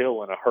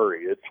downhill in a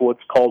hurry. It's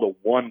what's called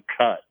a one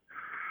cut,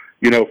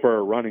 for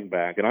a running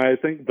back. And I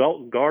think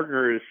Belton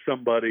Gardner is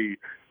somebody,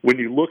 when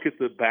you look at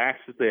the backs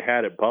that they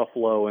had at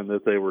Buffalo and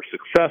that they were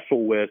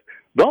successful with,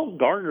 Belton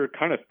Gardner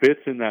kind of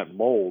fits in that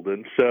mold.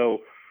 And so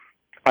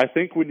I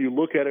think when you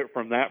look at it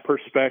from that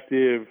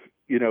perspective,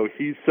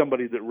 he's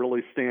somebody that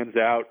really stands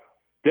out.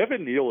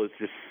 Devin Neal is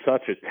just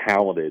such a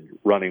talented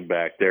running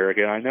back, Derek.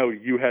 And I know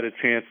you had a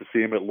chance to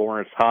see him at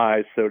Lawrence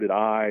High, so did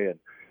I. And,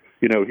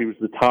 he was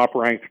the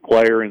top-ranked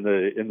player in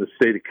the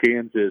state of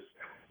Kansas.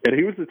 And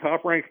he was the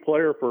top-ranked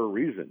player for a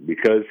reason,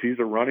 because he's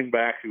a running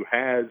back who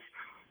has,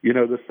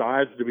 the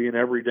size to be an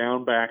every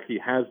down back. He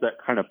has that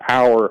kind of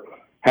power,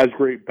 has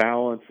great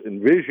balance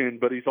and vision,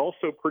 but he's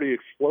also pretty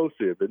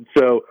explosive. And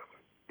so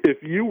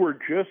if you were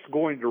just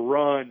going to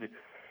run,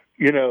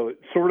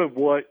 sort of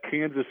what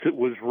Kansas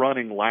was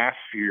running last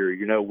year,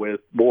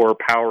 with more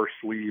power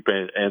sweep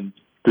and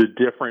the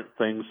different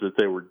things that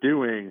they were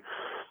doing,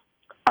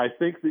 I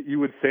think that you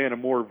would say in a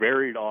more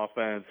varied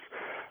offense,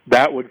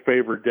 that would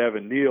favor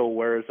Devin Neal,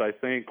 whereas I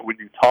think when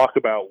you talk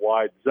about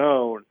wide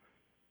zone,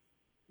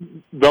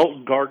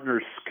 Belton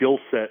Gardner's skill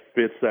set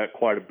fits that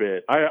quite a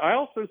bit. I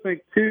also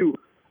think, too,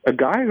 a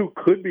guy who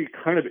could be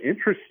kind of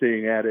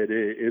interesting at it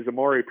is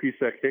Amari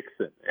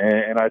Pisek-Hickson.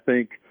 And I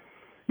think,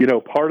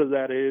 part of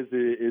that is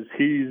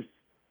he's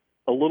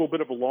a little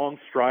bit of a long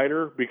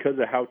strider because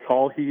of how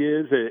tall he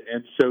is.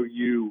 And so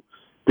you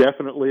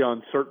definitely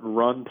on certain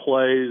run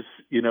plays,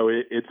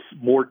 it's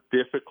more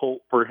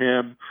difficult for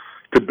him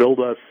to build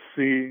up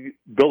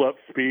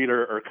speed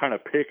or kind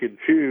of pick and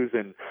choose.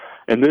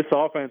 And this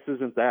offense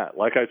isn't that.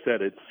 Like I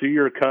said, it's see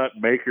your cut,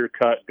 make your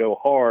cut, go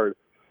hard.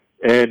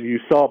 And you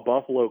saw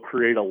Buffalo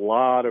create a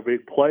lot of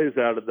big plays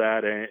out of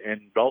that.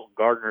 And Dalton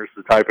Gardner's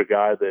the type of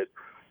guy that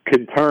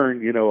can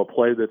turn, a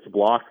play that's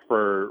blocked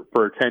for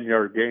a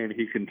 10-yard gain.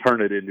 He can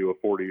turn it into a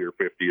 40 or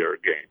 50-yard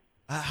gain.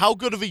 How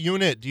good of a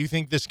unit do you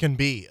think this can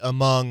be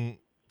among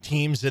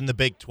teams in the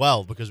Big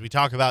 12? Because we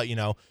talk about,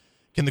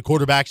 can the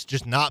quarterbacks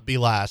just not be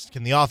last?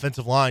 Can the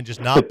offensive line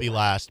just not be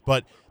last?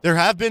 But there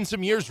have been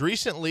some years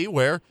recently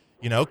where,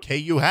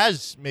 KU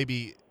has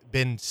maybe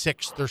been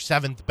 6th or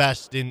 7th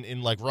best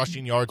in like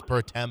rushing yards per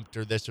attempt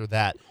or this or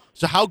that.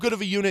 So how good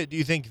of a unit do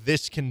you think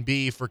this can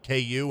be for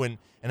KU, and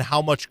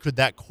how much could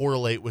that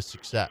correlate with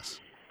success?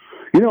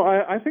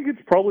 I think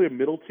it's probably a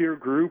middle-tier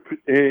group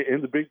in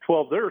the Big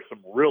 12. There are some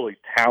really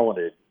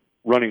talented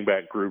running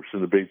back groups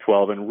in the Big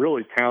 12 and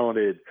really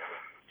talented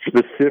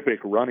specific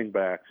running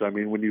backs. I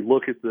mean, when you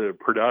look at the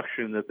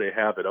production that they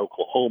have at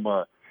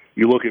Oklahoma,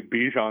 you look at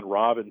Bijan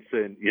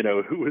Robinson,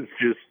 who is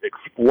just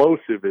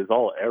explosive as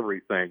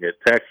everything at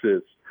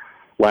Texas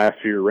last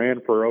year,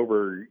 ran for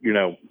over,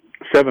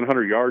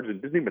 700 yards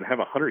and didn't even have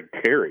 100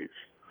 carries.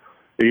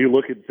 And you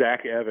look at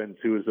Zach Evans,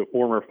 who is a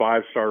former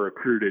 5-star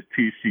recruit at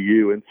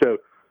TCU. And so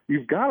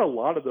you've got a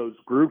lot of those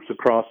groups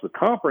across the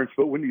conference,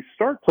 but when you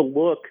start to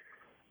look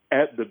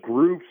at the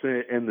groups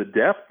and the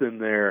depth in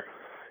there,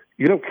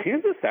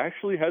 Kansas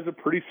actually has a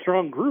pretty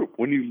strong group.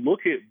 When you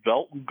look at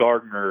Dalton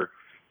Gardner,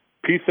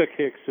 Pisa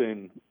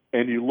Hickson,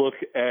 and you look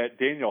at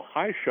Daniel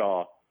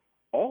Highshaw,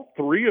 all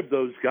three of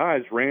those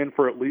guys ran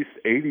for at least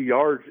 80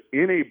 yards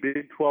in a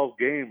Big 12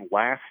 game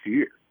last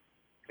year.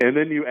 And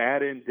then you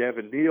add in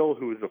Devin Neal,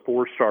 who is a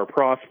 4-star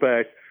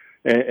prospect,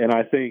 and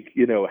I think,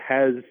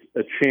 has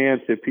a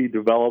chance, if he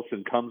develops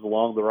and comes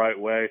along the right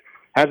way,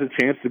 has a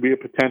chance to be a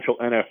potential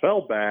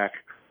NFL back.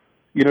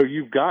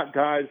 You've got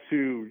guys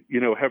who,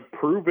 have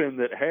proven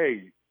that,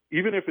 hey,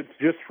 even if it's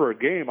just for a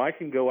game, I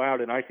can go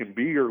out and I can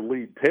be your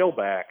lead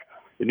tailback,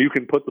 and you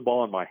can put the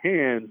ball in my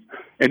hands,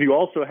 and you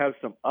also have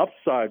some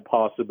upside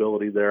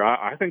possibility there.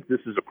 I think this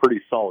is a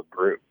pretty solid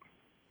group.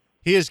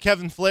 He is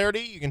Kevin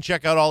Flaherty. You can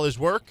check out all his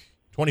work,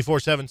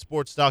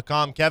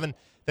 247sports.com. Kevin,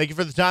 thank you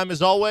for the time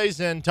as always,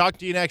 and talk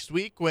to you next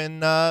week when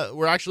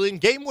we're actually in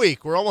game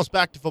week. We're almost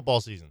back to football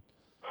season.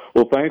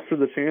 Well, thanks for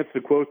the chance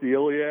to quote the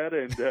Iliad,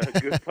 and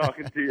good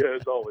talking to you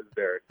as always,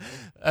 Derek.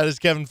 That is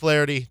Kevin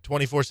Flaherty,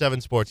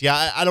 247 Sports.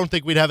 Yeah, I don't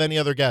think we'd have any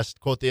other guest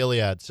quote the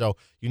Iliad, so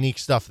unique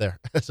stuff there,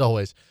 as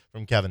always,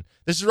 from Kevin.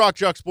 This is Rock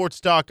Chalk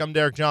Sports Talk. I'm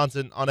Derek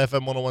Johnson on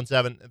FM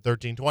 101.7 and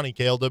 1320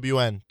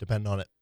 KLWN. Depend on it.